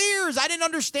Cavaliers? I didn't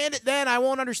understand it then. I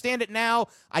won't understand it now.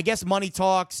 I guess money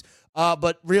talks.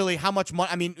 But really, how much money?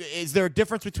 I mean, is there a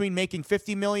difference between making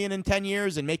 $50 million in 10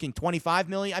 years and making $25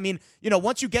 million? I memean,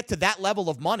 once you get to that level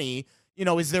of money,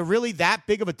 is there really that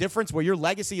big of a difference where your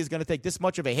legacy is going to take this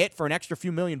much of a hit for an extra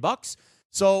few million bucks?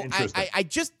 So I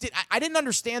didn't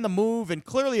understand the move, and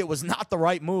clearly it was not the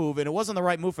right move, and it wasn't the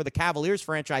right move for the Cavaliers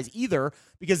franchise either,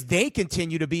 because they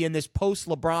continue to be in this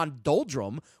post-LeBron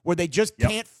doldrum where they just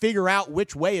can't figure out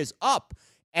which way is up.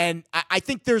 And I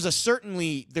think there's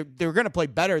they're going to play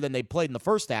better than they played in the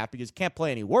first half because you can't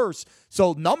play any worse.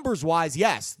 So numbers-wise,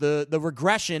 yes, the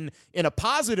regression in a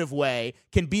positive way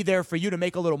can be there for you to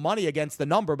make a little money against the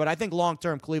number. But I think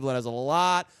long-term Cleveland has a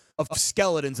lot of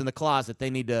skeletons in the closet. They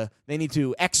need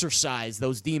to exercise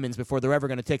those demons before they're ever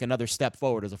going to take another step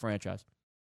forward as a franchise.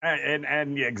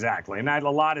 And exactly, and a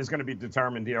lot is going to be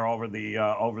determined here over the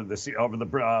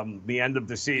end of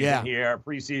the season here,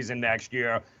 preseason next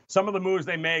year. Some of the moves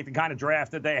they make, the kind of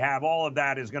draft that they have, all of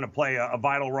that is going to play a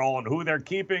vital role in who they're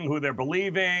keeping, who they're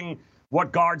believing,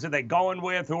 what guards are they going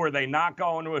with, who are they not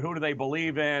going with, who do they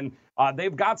believe in.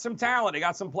 They've got some talent, they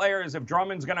got some players. If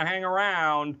Drummond's going to hang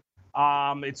around,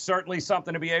 it's certainly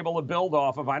something to be able to build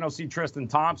off of. I don't see Tristan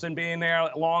Thompson being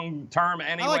there long term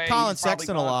anyway. I like Colin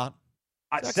Sexton a lot.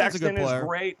 Sexton is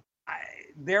great.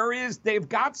 They've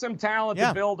got some talent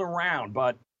to build around,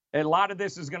 but a lot of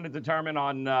this is going to determine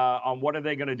on what are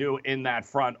they going to do in that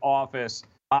front office.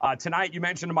 Tonight, you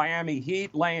mentioned the Miami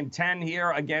Heat laying 10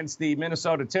 here against the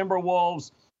Minnesota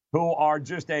Timberwolves, who are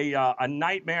just a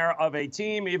nightmare of a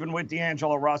team, even with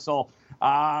D'Angelo Russell.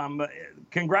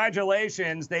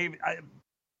 Congratulations.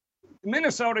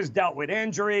 Minnesota's dealt with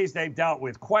injuries. They've dealt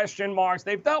with question marks.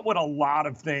 They've dealt with a lot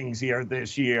of things here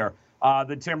this year.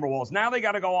 The Timberwolves. Now they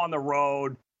got to go on the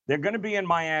road. They're going to be in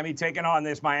Miami taking on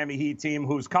this Miami Heat team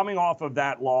who's coming off of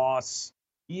that loss.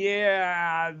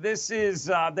 Yeah, this is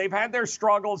they've had their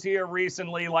struggles here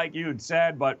recently, like you'd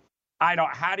said, but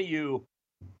how do you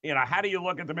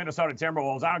look at the Minnesota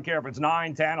Timberwolves? I don't care if it's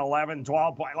 9, 10, 11,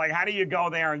 12. Like, how do you go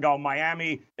there and go,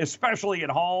 Miami, especially at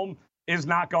home, is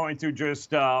not going to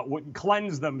just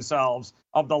cleanse themselves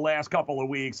of the last couple of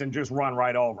weeks and just run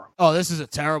right over? Oh, this is a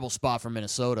terrible spot for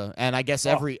Minnesota. And I guess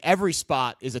every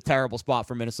spot is a terrible spot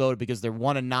for Minnesota because they're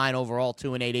 1-9 overall,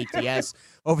 2-8 ATS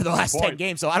over the last 10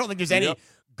 games. So I don't think there's any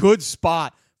good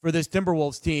spot for this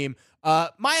Timberwolves team.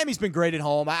 Miami's been great at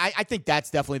home. I think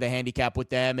that's definitely the handicap with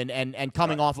them. And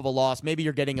coming off of a loss, maybe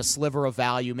you're getting a sliver of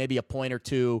value, maybe a point or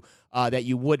two that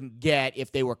you wouldn't get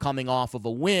if they were coming off of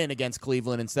a win against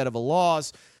Cleveland instead of a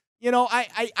loss.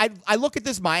 I look at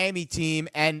this Miami team,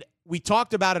 and we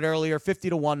talked about it earlier,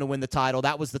 50-1 to win the title.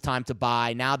 That was the time to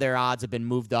buy. Now their odds have been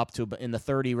moved up to in the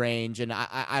 30 range, and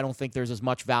I don't think there's as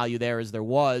much value there as there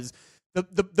was.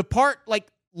 The part, like,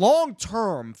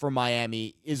 long-term for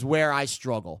Miami is where I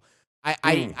struggle.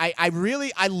 I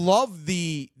love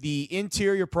the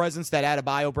interior presence that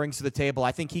Adebayo brings to the table.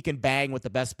 I think he can bang with the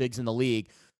best bigs in the league.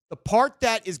 The part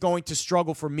that is going to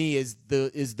struggle for me is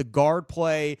the guard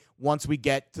play once we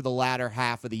get to the latter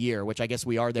half of the year, which I guess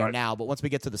we are there now. But once we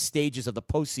get to the stages of the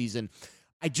postseason,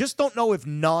 I just don't know if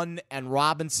Nunn and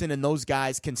Robinson and those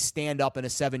guys can stand up in a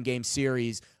 7-game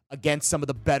series against some of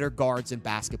the better guards in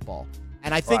basketball.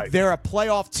 And I think they're a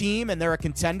playoff team and they're a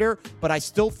contender, but I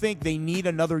still think they need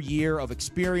another year of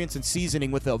experience and seasoning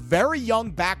with a very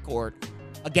young backcourt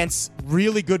against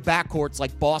really good backcourts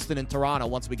like Boston and Toronto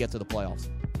once we get to the playoffs,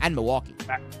 and Milwaukee.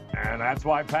 And that's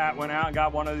why Pat went out and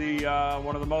got one of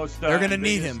the most they're going to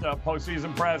need him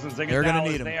postseason presence. They're going to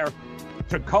need him there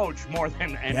to coach more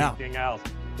than anything else.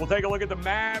 We'll take a look at the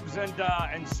Mavs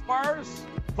and Spurs.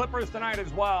 Clippers tonight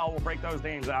as well. We'll break those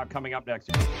names out coming up next.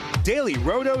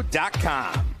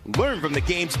 DailyRoto.com. Learn from the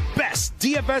game's best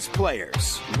DFS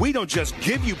players. We don't just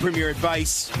give you premier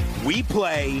advice, we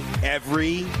play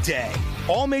every day.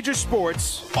 All major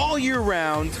sports, all year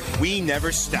round, we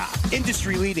never stop.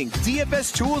 Industry-leading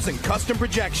DFS tools and custom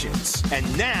projections.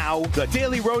 And now, the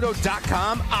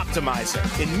DailyRoto.com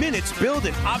Optimizer. In minutes, build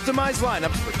and optimize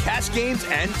lineups for cash games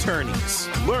and tourneys.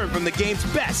 Learn from the game's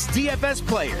best DFS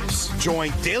players.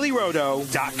 Join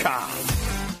DailyRoto.com.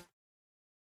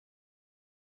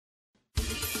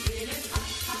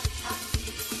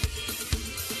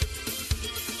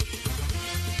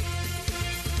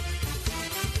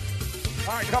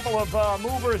 All right, a couple of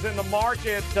movers in the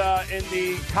market in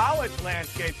the college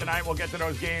landscape tonight. We'll get to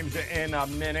those games in a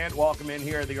minute. Welcome in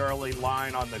here, the early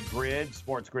line on the grid,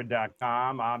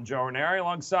 sportsgrid.com. I'm Joe Ranieri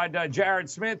alongside Jared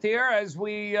Smith here as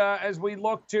we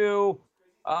look to,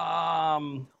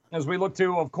 of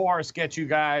course, get you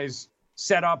guys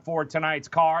set up for tonight's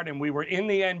card. And we were in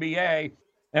the NBA,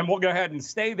 and we'll go ahead and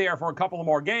stay there for a couple of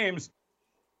more games,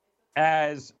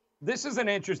 as this is an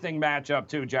interesting matchup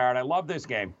too, Jared. I love this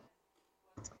game.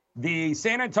 The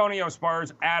San Antonio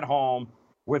Spurs at home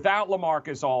without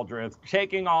LaMarcus Aldridge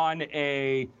taking on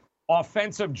a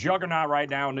offensive juggernaut right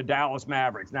now in the Dallas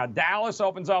Mavericks. Now, Dallas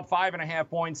opens up 5.5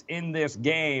 points in this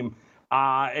game.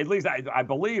 At least I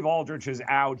believe Aldridge is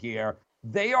out here.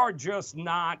 They are just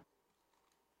not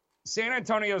 – San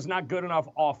Antonio's not good enough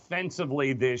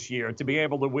offensively this year to be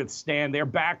able to withstand. Their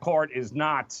backcourt is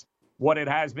not what it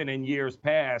has been in years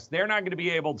past. They're not going to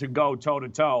be able to go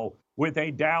toe-to-toe with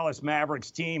a Dallas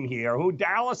Mavericks team here, who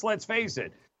Dallas, let's face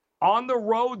it, on the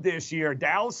road this year,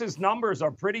 Dallas's numbers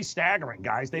are pretty staggering,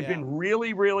 guys. They've been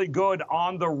really, really good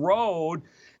on the road.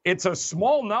 It's a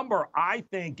small number, I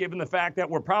think, given the fact that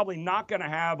we're probably not going to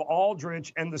have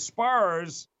Aldridge, and the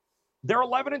Spurs, they're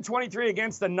 11-23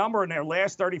 against the number in their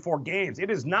last 34 games. It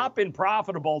has not been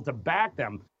profitable to back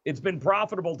them. It's been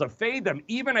profitable to fade them,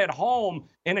 even at home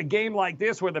in a game like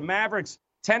this where the Mavericks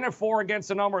 10-4 against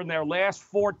the number in their last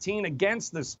 14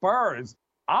 against the Spurs.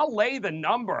 I'll lay the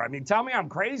number. I mean, tell me I'm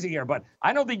crazy here, but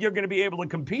I don't think you're going to be able to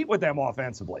compete with them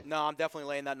offensively. No, I'm definitely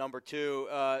laying that number too.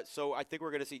 So I think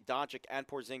we're going to see Doncic and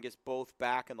Porzingis both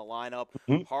back in the lineup.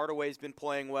 Hardaway's been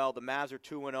playing well. The Mavs are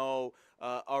 2-0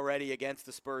 already against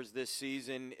the Spurs this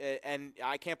season. And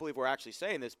I can't believe we're actually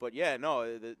saying this, but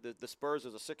the Spurs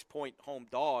as a 6-point home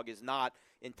dog is not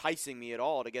enticing me at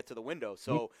all to get to the window.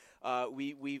 So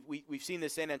we've seen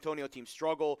this San Antonio team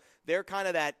struggle. They're kind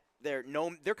of that. They're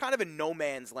kind of in no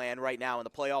man's land right now in the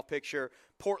playoff picture.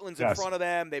 Portland's in front of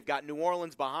them. They've got New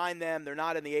Orleans behind them. They're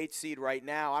not in the 8th seed right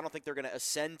now. I don't think they're going to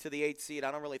ascend to the 8th seed.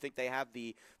 I don't really think they have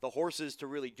the horses to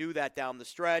really do that down the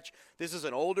stretch. This is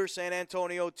an older San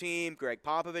Antonio team. Greg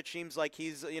Popovich seems like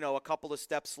he's a couple of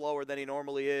steps slower than he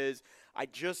normally is. I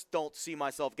just don't see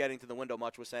myself getting to the window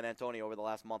much with San Antonio over the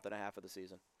last month and a half of the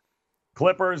season.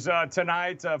 Clippers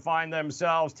tonight find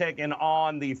themselves taking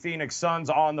on the Phoenix Suns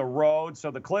on the road.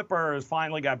 So the Clippers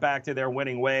finally got back to their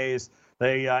winning ways.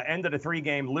 They ended a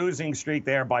 3-game losing streak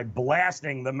there by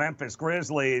blasting the Memphis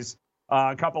Grizzlies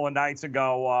a couple of nights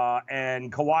ago.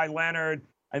 And Kawhi Leonard,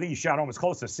 I think he shot almost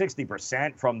close to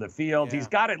 60% from the field. Yeah. He's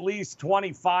got at least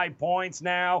 25 points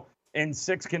now in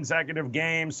 6 consecutive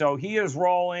games. So he is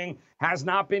rolling. Has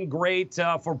not been great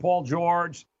for Paul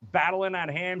George, battling that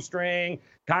hamstring,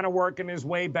 kind of working his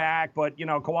way back. But,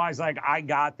 Kawhi's like, I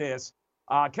got this.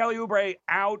 Kelly Oubre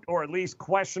out, or at least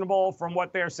questionable from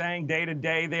what they're saying day to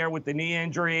day there with the knee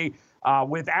injury.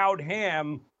 Without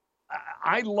him,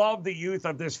 I love the youth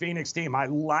of this Phoenix team. I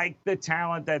like the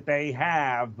talent that they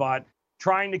have, but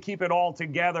trying to keep it all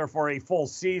together for a full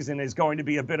season is going to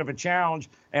be a bit of a challenge,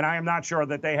 and I am not sure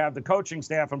that they have the coaching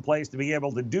staff in place to be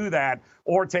able to do that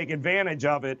or take advantage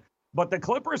of it. But the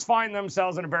Clippers find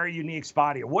themselves in a very unique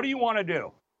spot here. What do you want to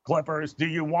do, Clippers? Do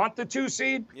you want the 2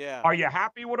 seed? Yeah. Are you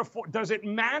happy with a 4? Does it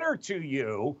matter to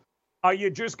you? Are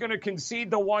you just going to concede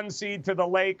the 1 seed to the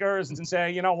Lakers and say,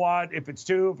 you know what, if it's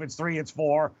 2, if it's 3, it's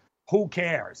 4, who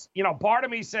cares? Part of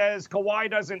me says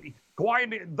Kawhi,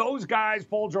 those guys,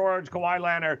 Paul George, Kawhi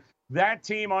Leonard, that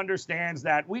team understands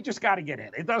that we just got to get in.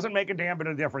 It doesn't make a damn bit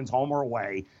of difference home or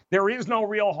away. There is no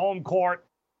real home court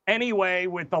anyway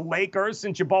with the Lakers,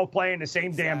 since you both play in the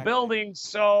same damn building.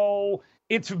 So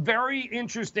it's very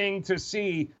interesting to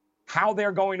see how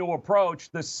they're going to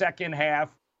approach the second half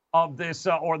of this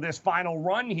or this final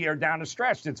run here down the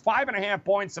stretch. It's 5.5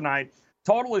 points tonight.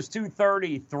 Total is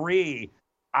 233.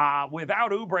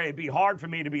 Without Oubre, it'd be hard for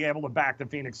me to be able to back the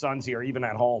Phoenix Suns here, even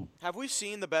at home. Have we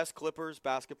seen the best Clippers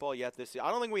basketball yet this year?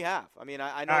 I don't think we have. I mean,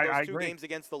 I know those 2 games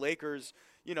against the Lakers,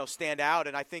 stand out,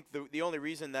 and I think the only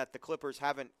reason that the Clippers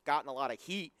haven't gotten a lot of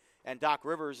heat and Doc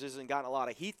Rivers hasn't gotten a lot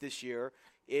of heat this year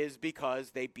is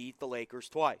because they beat the Lakers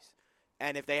twice.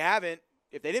 And if they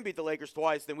didn't beat the Lakers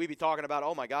twice, then we'd be talking about,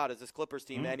 oh my God, is this Clippers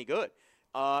team any good?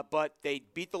 But they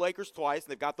beat the Lakers twice,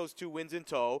 and they've got those 2 wins in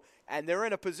tow, and they're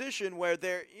in a position where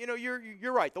they're,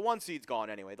 you're right. The 1 seed's gone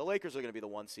anyway. The Lakers are going to be the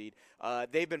 1 seed.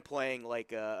 They've been playing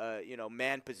like,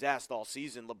 man possessed all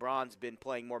season. LeBron's been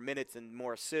playing more minutes and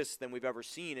more assists than we've ever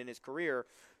seen in his career.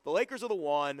 The Lakers are the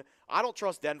 1. I don't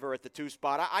trust Denver at the 2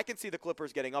 spot. I can see the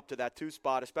Clippers getting up to that 2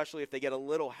 spot, especially if they get a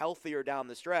little healthier down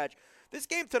the stretch. This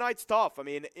game tonight's tough. I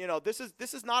mean, this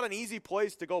is not an easy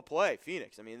place to go play,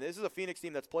 Phoenix. I mean, this is a Phoenix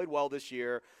team that's played well this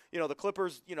year. The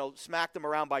Clippers, smacked them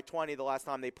around by 20 the last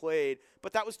time they played,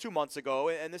 but that was 2 months ago,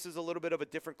 and this is a little bit of a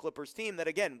different Clippers team that,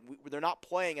 again, they're not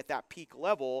playing at that peak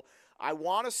level. I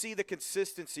want to see the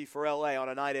consistency for LA on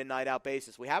a night-in, night-out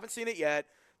basis. We haven't seen it yet.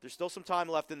 There's still some time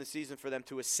left in the season for them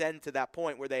to ascend to that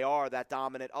point where they are that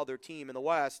dominant other team in the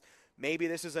West. Maybe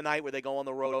this is a night where they go on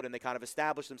the road and they kind of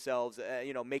establish themselves,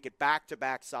 make it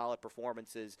back-to-back solid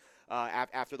performances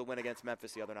after the win against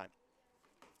Memphis the other night.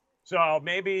 So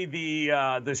maybe the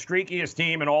streakiest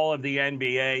team in all of the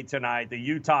NBA tonight, the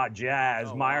Utah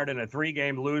Jazz, mired in a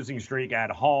 3-game losing streak at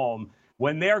home.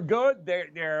 When they're good,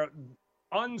 they're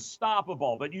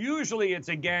unstoppable, but usually it's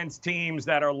against teams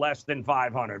that are less than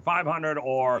 500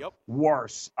 or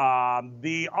worse.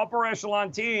 The upper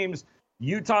echelon teams,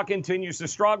 Utah continues to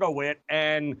struggle with,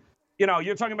 and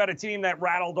you're talking about a team that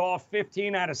rattled off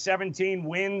 15 out of 17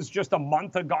 wins just a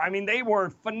month ago. I mean, they were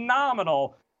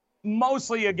phenomenal,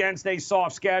 mostly against a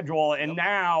soft schedule, and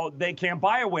now they can't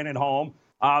buy a win at home.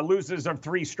 Losers of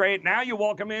 3 straight. Now you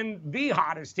welcome in the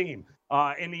hottest team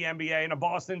in the NBA, and the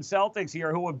Boston Celtics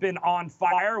here, who have been on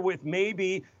fire with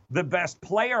maybe the best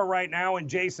player right now in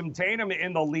Jason Tatum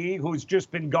in the league, who's just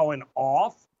been going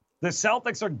off. The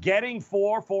Celtics are getting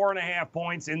 4.5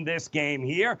 points in this game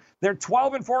here. They're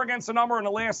 12-4 against the number in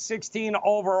the last 16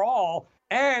 overall,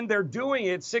 and they're doing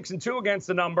it 6-2 against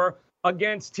the number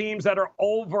against teams that are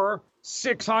over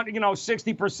 600,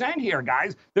 60% here,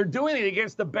 guys. They're doing it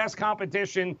against the best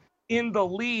competition in the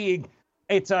league.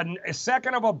 It's a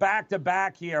second of a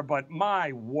back-to-back here, but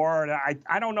my word,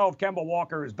 I don't know if Kemba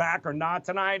Walker is back or not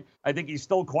tonight. I think he's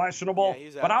still questionable,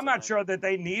 but I'm not sure that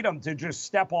they need him to just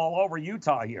step all over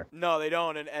Utah here. No, they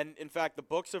don't, and in fact, the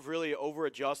books have really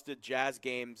over-adjusted Jazz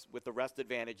games with the rest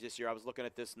advantage this year. I was looking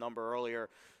at this number earlier.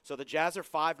 So the Jazz are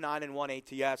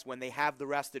 5-9-1 ATS when they have the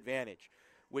rest advantage,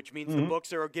 which means the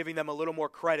books are giving them a little more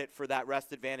credit for that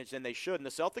rest advantage than they should. And the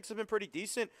Celtics have been pretty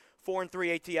decent,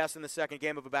 4-3 ATS in the second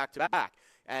game of a back-to-back.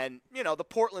 And, the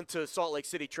Portland to Salt Lake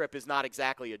City trip is not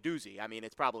exactly a doozy. I mean,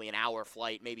 it's probably an hour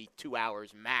flight, maybe 2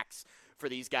 hours max for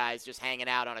these guys just hanging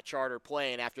out on a charter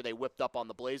plane after they whipped up on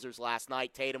the Blazers last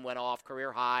night. Tatum went off,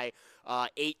 career high,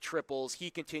 8 triples. He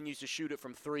continues to shoot it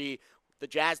from 3. The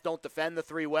Jazz don't defend the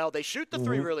three well. They shoot the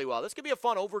three really well. This could be a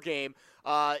fun over game,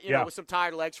 with some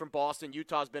tired legs from Boston.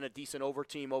 Utah's been a decent over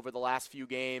team over the last few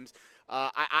games.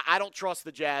 I don't trust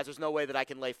the Jazz. There's no way that I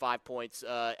can lay 5 points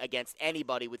against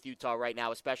anybody with Utah right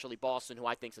now, especially Boston, who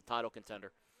I think is a title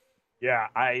contender. Yeah,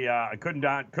 I could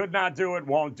not do it,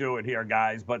 won't do it here,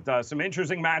 guys. But some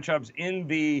interesting matchups in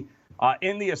the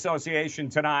association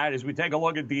tonight as we take a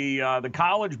look at the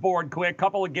college board quick.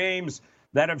 Couple of games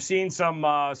that have seen some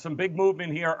big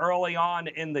movement here early on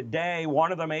in the day.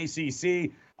 One of them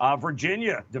ACC,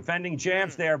 Virginia, defending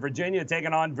champs there. Virginia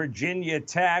taking on Virginia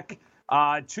Tech.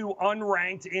 Two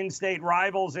unranked in-state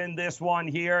rivals in this one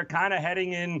here, kind of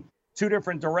heading in two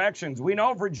different directions. We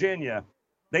know Virginia.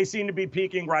 They seem to be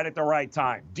peaking right at the right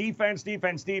time. Defense.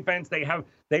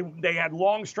 They had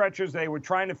long stretches. They were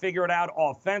trying to figure it out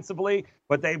offensively,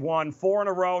 but they've won 4 in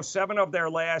a row, 7 of their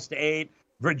last 8.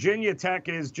 Virginia Tech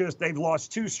they've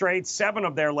lost 2 straight, 7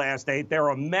 of their last 8. They're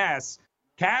a mess.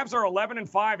 Cavs are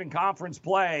 11-5 in conference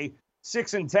play,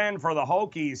 6-10 for the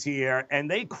Hokies here,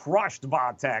 and they crushed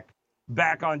Va-Tech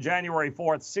back on January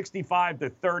 4th,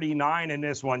 65-39 in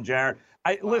this one, Jared.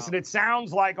 Listen, it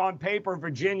sounds like on paper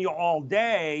Virginia all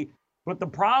day, but the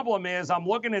problem is I'm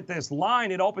looking at this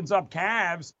line. It opens up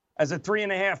Cavs as a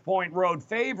 3.5-point road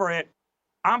favorite.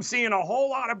 I'm seeing a whole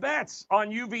lot of bets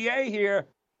on UVA here.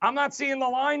 I'm not seeing the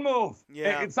line move.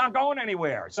 Yeah. It's not going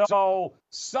anywhere. So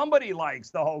somebody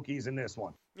likes the Hokies in this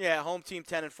one. Yeah, home team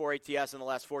 10-4 ATS in the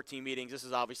last 14 meetings. This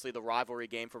is obviously the rivalry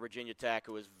game for Virginia Tech,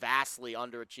 who has vastly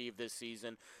underachieved this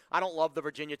season. I don't love the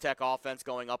Virginia Tech offense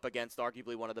going up against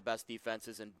arguably one of the best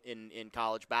defenses in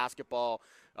college basketball.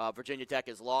 Virginia Tech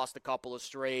has lost a couple of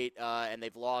straight, and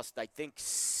they've lost, I think,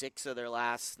 7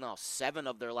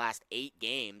 of their last 8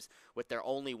 games, with their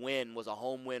only win was a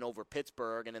home win over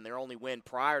Pittsburgh, and then their only win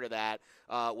prior to that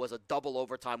was a double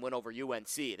overtime win over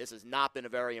UNC. This has not been a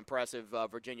very impressive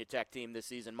Virginia Tech team this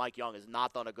season. Mike Young has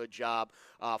not done a good job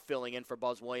filling in for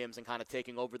Buzz Williams and kind of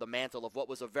taking over the mantle of what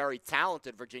was a very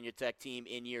talented Virginia Tech team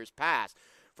in years past.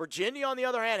 Virginia, on the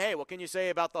other hand, hey, what can you say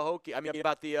about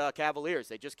the Cavaliers?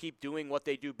 They just keep doing what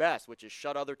they do best, which is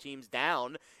shut other teams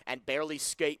down and barely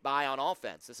skate by on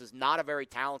offense. This is not a very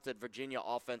talented Virginia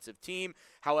offensive team.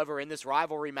 However, in this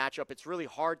rivalry matchup, it's really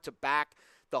hard to back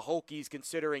the Hokies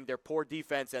considering their poor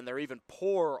defense and their even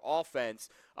poor offense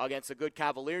against a good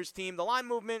Cavaliers team. The line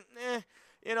movement, I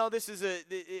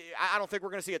don't think we're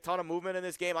going to see a ton of movement in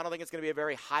this game. I don't think it's going to be a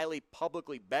very highly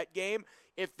publicly bet game.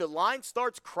 If the line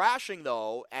starts crashing,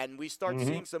 though, and we start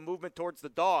seeing some movement towards the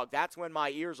dog, that's when my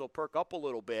ears will perk up a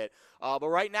little bit. But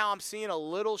right now I'm seeing a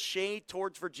little shade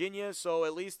towards Virginia, so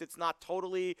at least it's not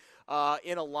totally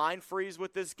in a line freeze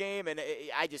with this game. And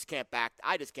I just can't back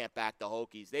the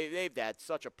Hokies. They've had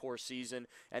such a poor season,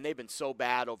 and they've been so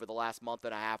bad over the last month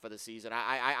and a half of the season.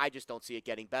 I just don't see it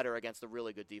getting better against a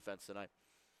really good defense tonight.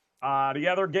 The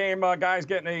other game, guys,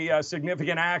 getting a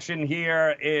significant action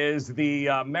here is the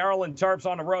Maryland Terps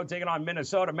on the road taking on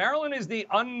Minnesota. Maryland is the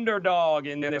underdog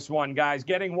in this one, guys,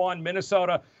 getting one.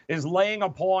 Minnesota is laying a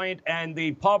point, and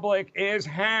the public is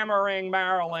hammering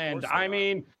Maryland. I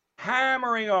mean,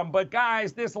 hammering them. But,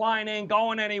 guys, this line ain't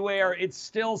going anywhere. It's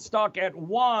still stuck at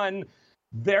 1.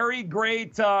 Very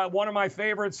great. One of my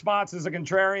favorite spots as a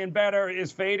contrarian bettor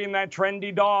is fading that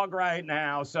trendy dog right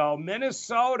now. So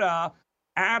Minnesota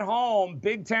at home,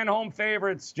 Big Ten home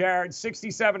favorites, Jared,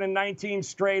 67-19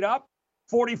 straight up,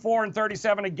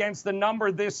 44-37 against the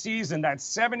number this season. That's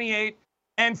 78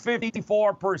 and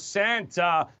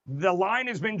 54%. The line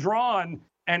has been drawn,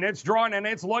 and it's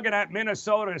looking at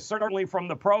Minnesota, certainly from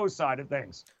the pro side of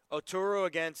things. Oturu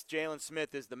against Jalen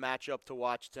Smith is the matchup to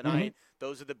watch tonight.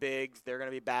 Those are the bigs. They're going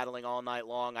to be battling all night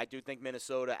long. I do think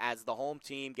Minnesota, as the home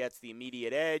team, gets the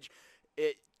immediate edge.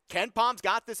 Ken Palm's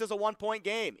got this as a 1-point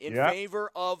game in favor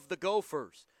of the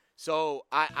Gophers. So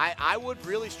I would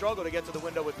really struggle to get to the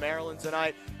window with Maryland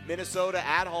tonight. Minnesota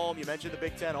at home. You mentioned the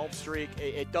Big Ten home streak.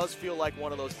 It does feel like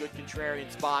one of those good contrarian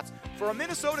spots. For a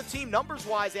Minnesota team,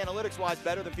 numbers-wise, analytics-wise,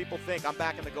 better than people think. I'm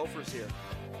backing the Gophers here.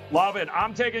 Love it.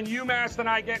 I'm taking UMass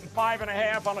tonight, getting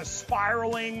 5.5 on a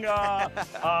spiraling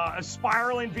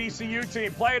VCU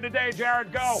team. Play it today,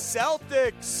 Jared. Go.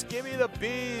 Celtics. Give me the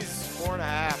Bees. 4.5.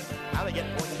 How they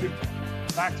getting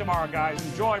points? Back tomorrow, guys.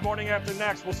 Enjoy Morning After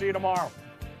Next. We'll see you tomorrow.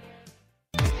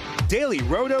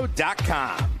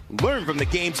 DailyRoto.com. Learn from the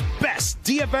game's best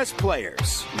DFS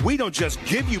players. We don't just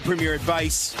give you premier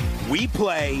advice, We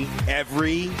play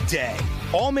every day.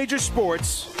 All major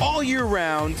sports, all year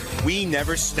round, we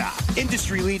never stop.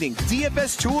 Industry-leading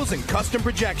DFS tools and custom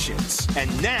projections. And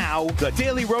now, the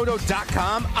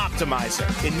DailyRoto.com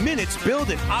Optimizer. In minutes,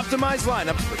 build and optimize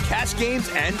lineups for cash games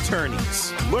and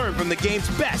tourneys. Learn from the game's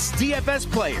best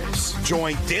DFS players.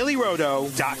 Join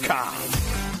DailyRoto.com.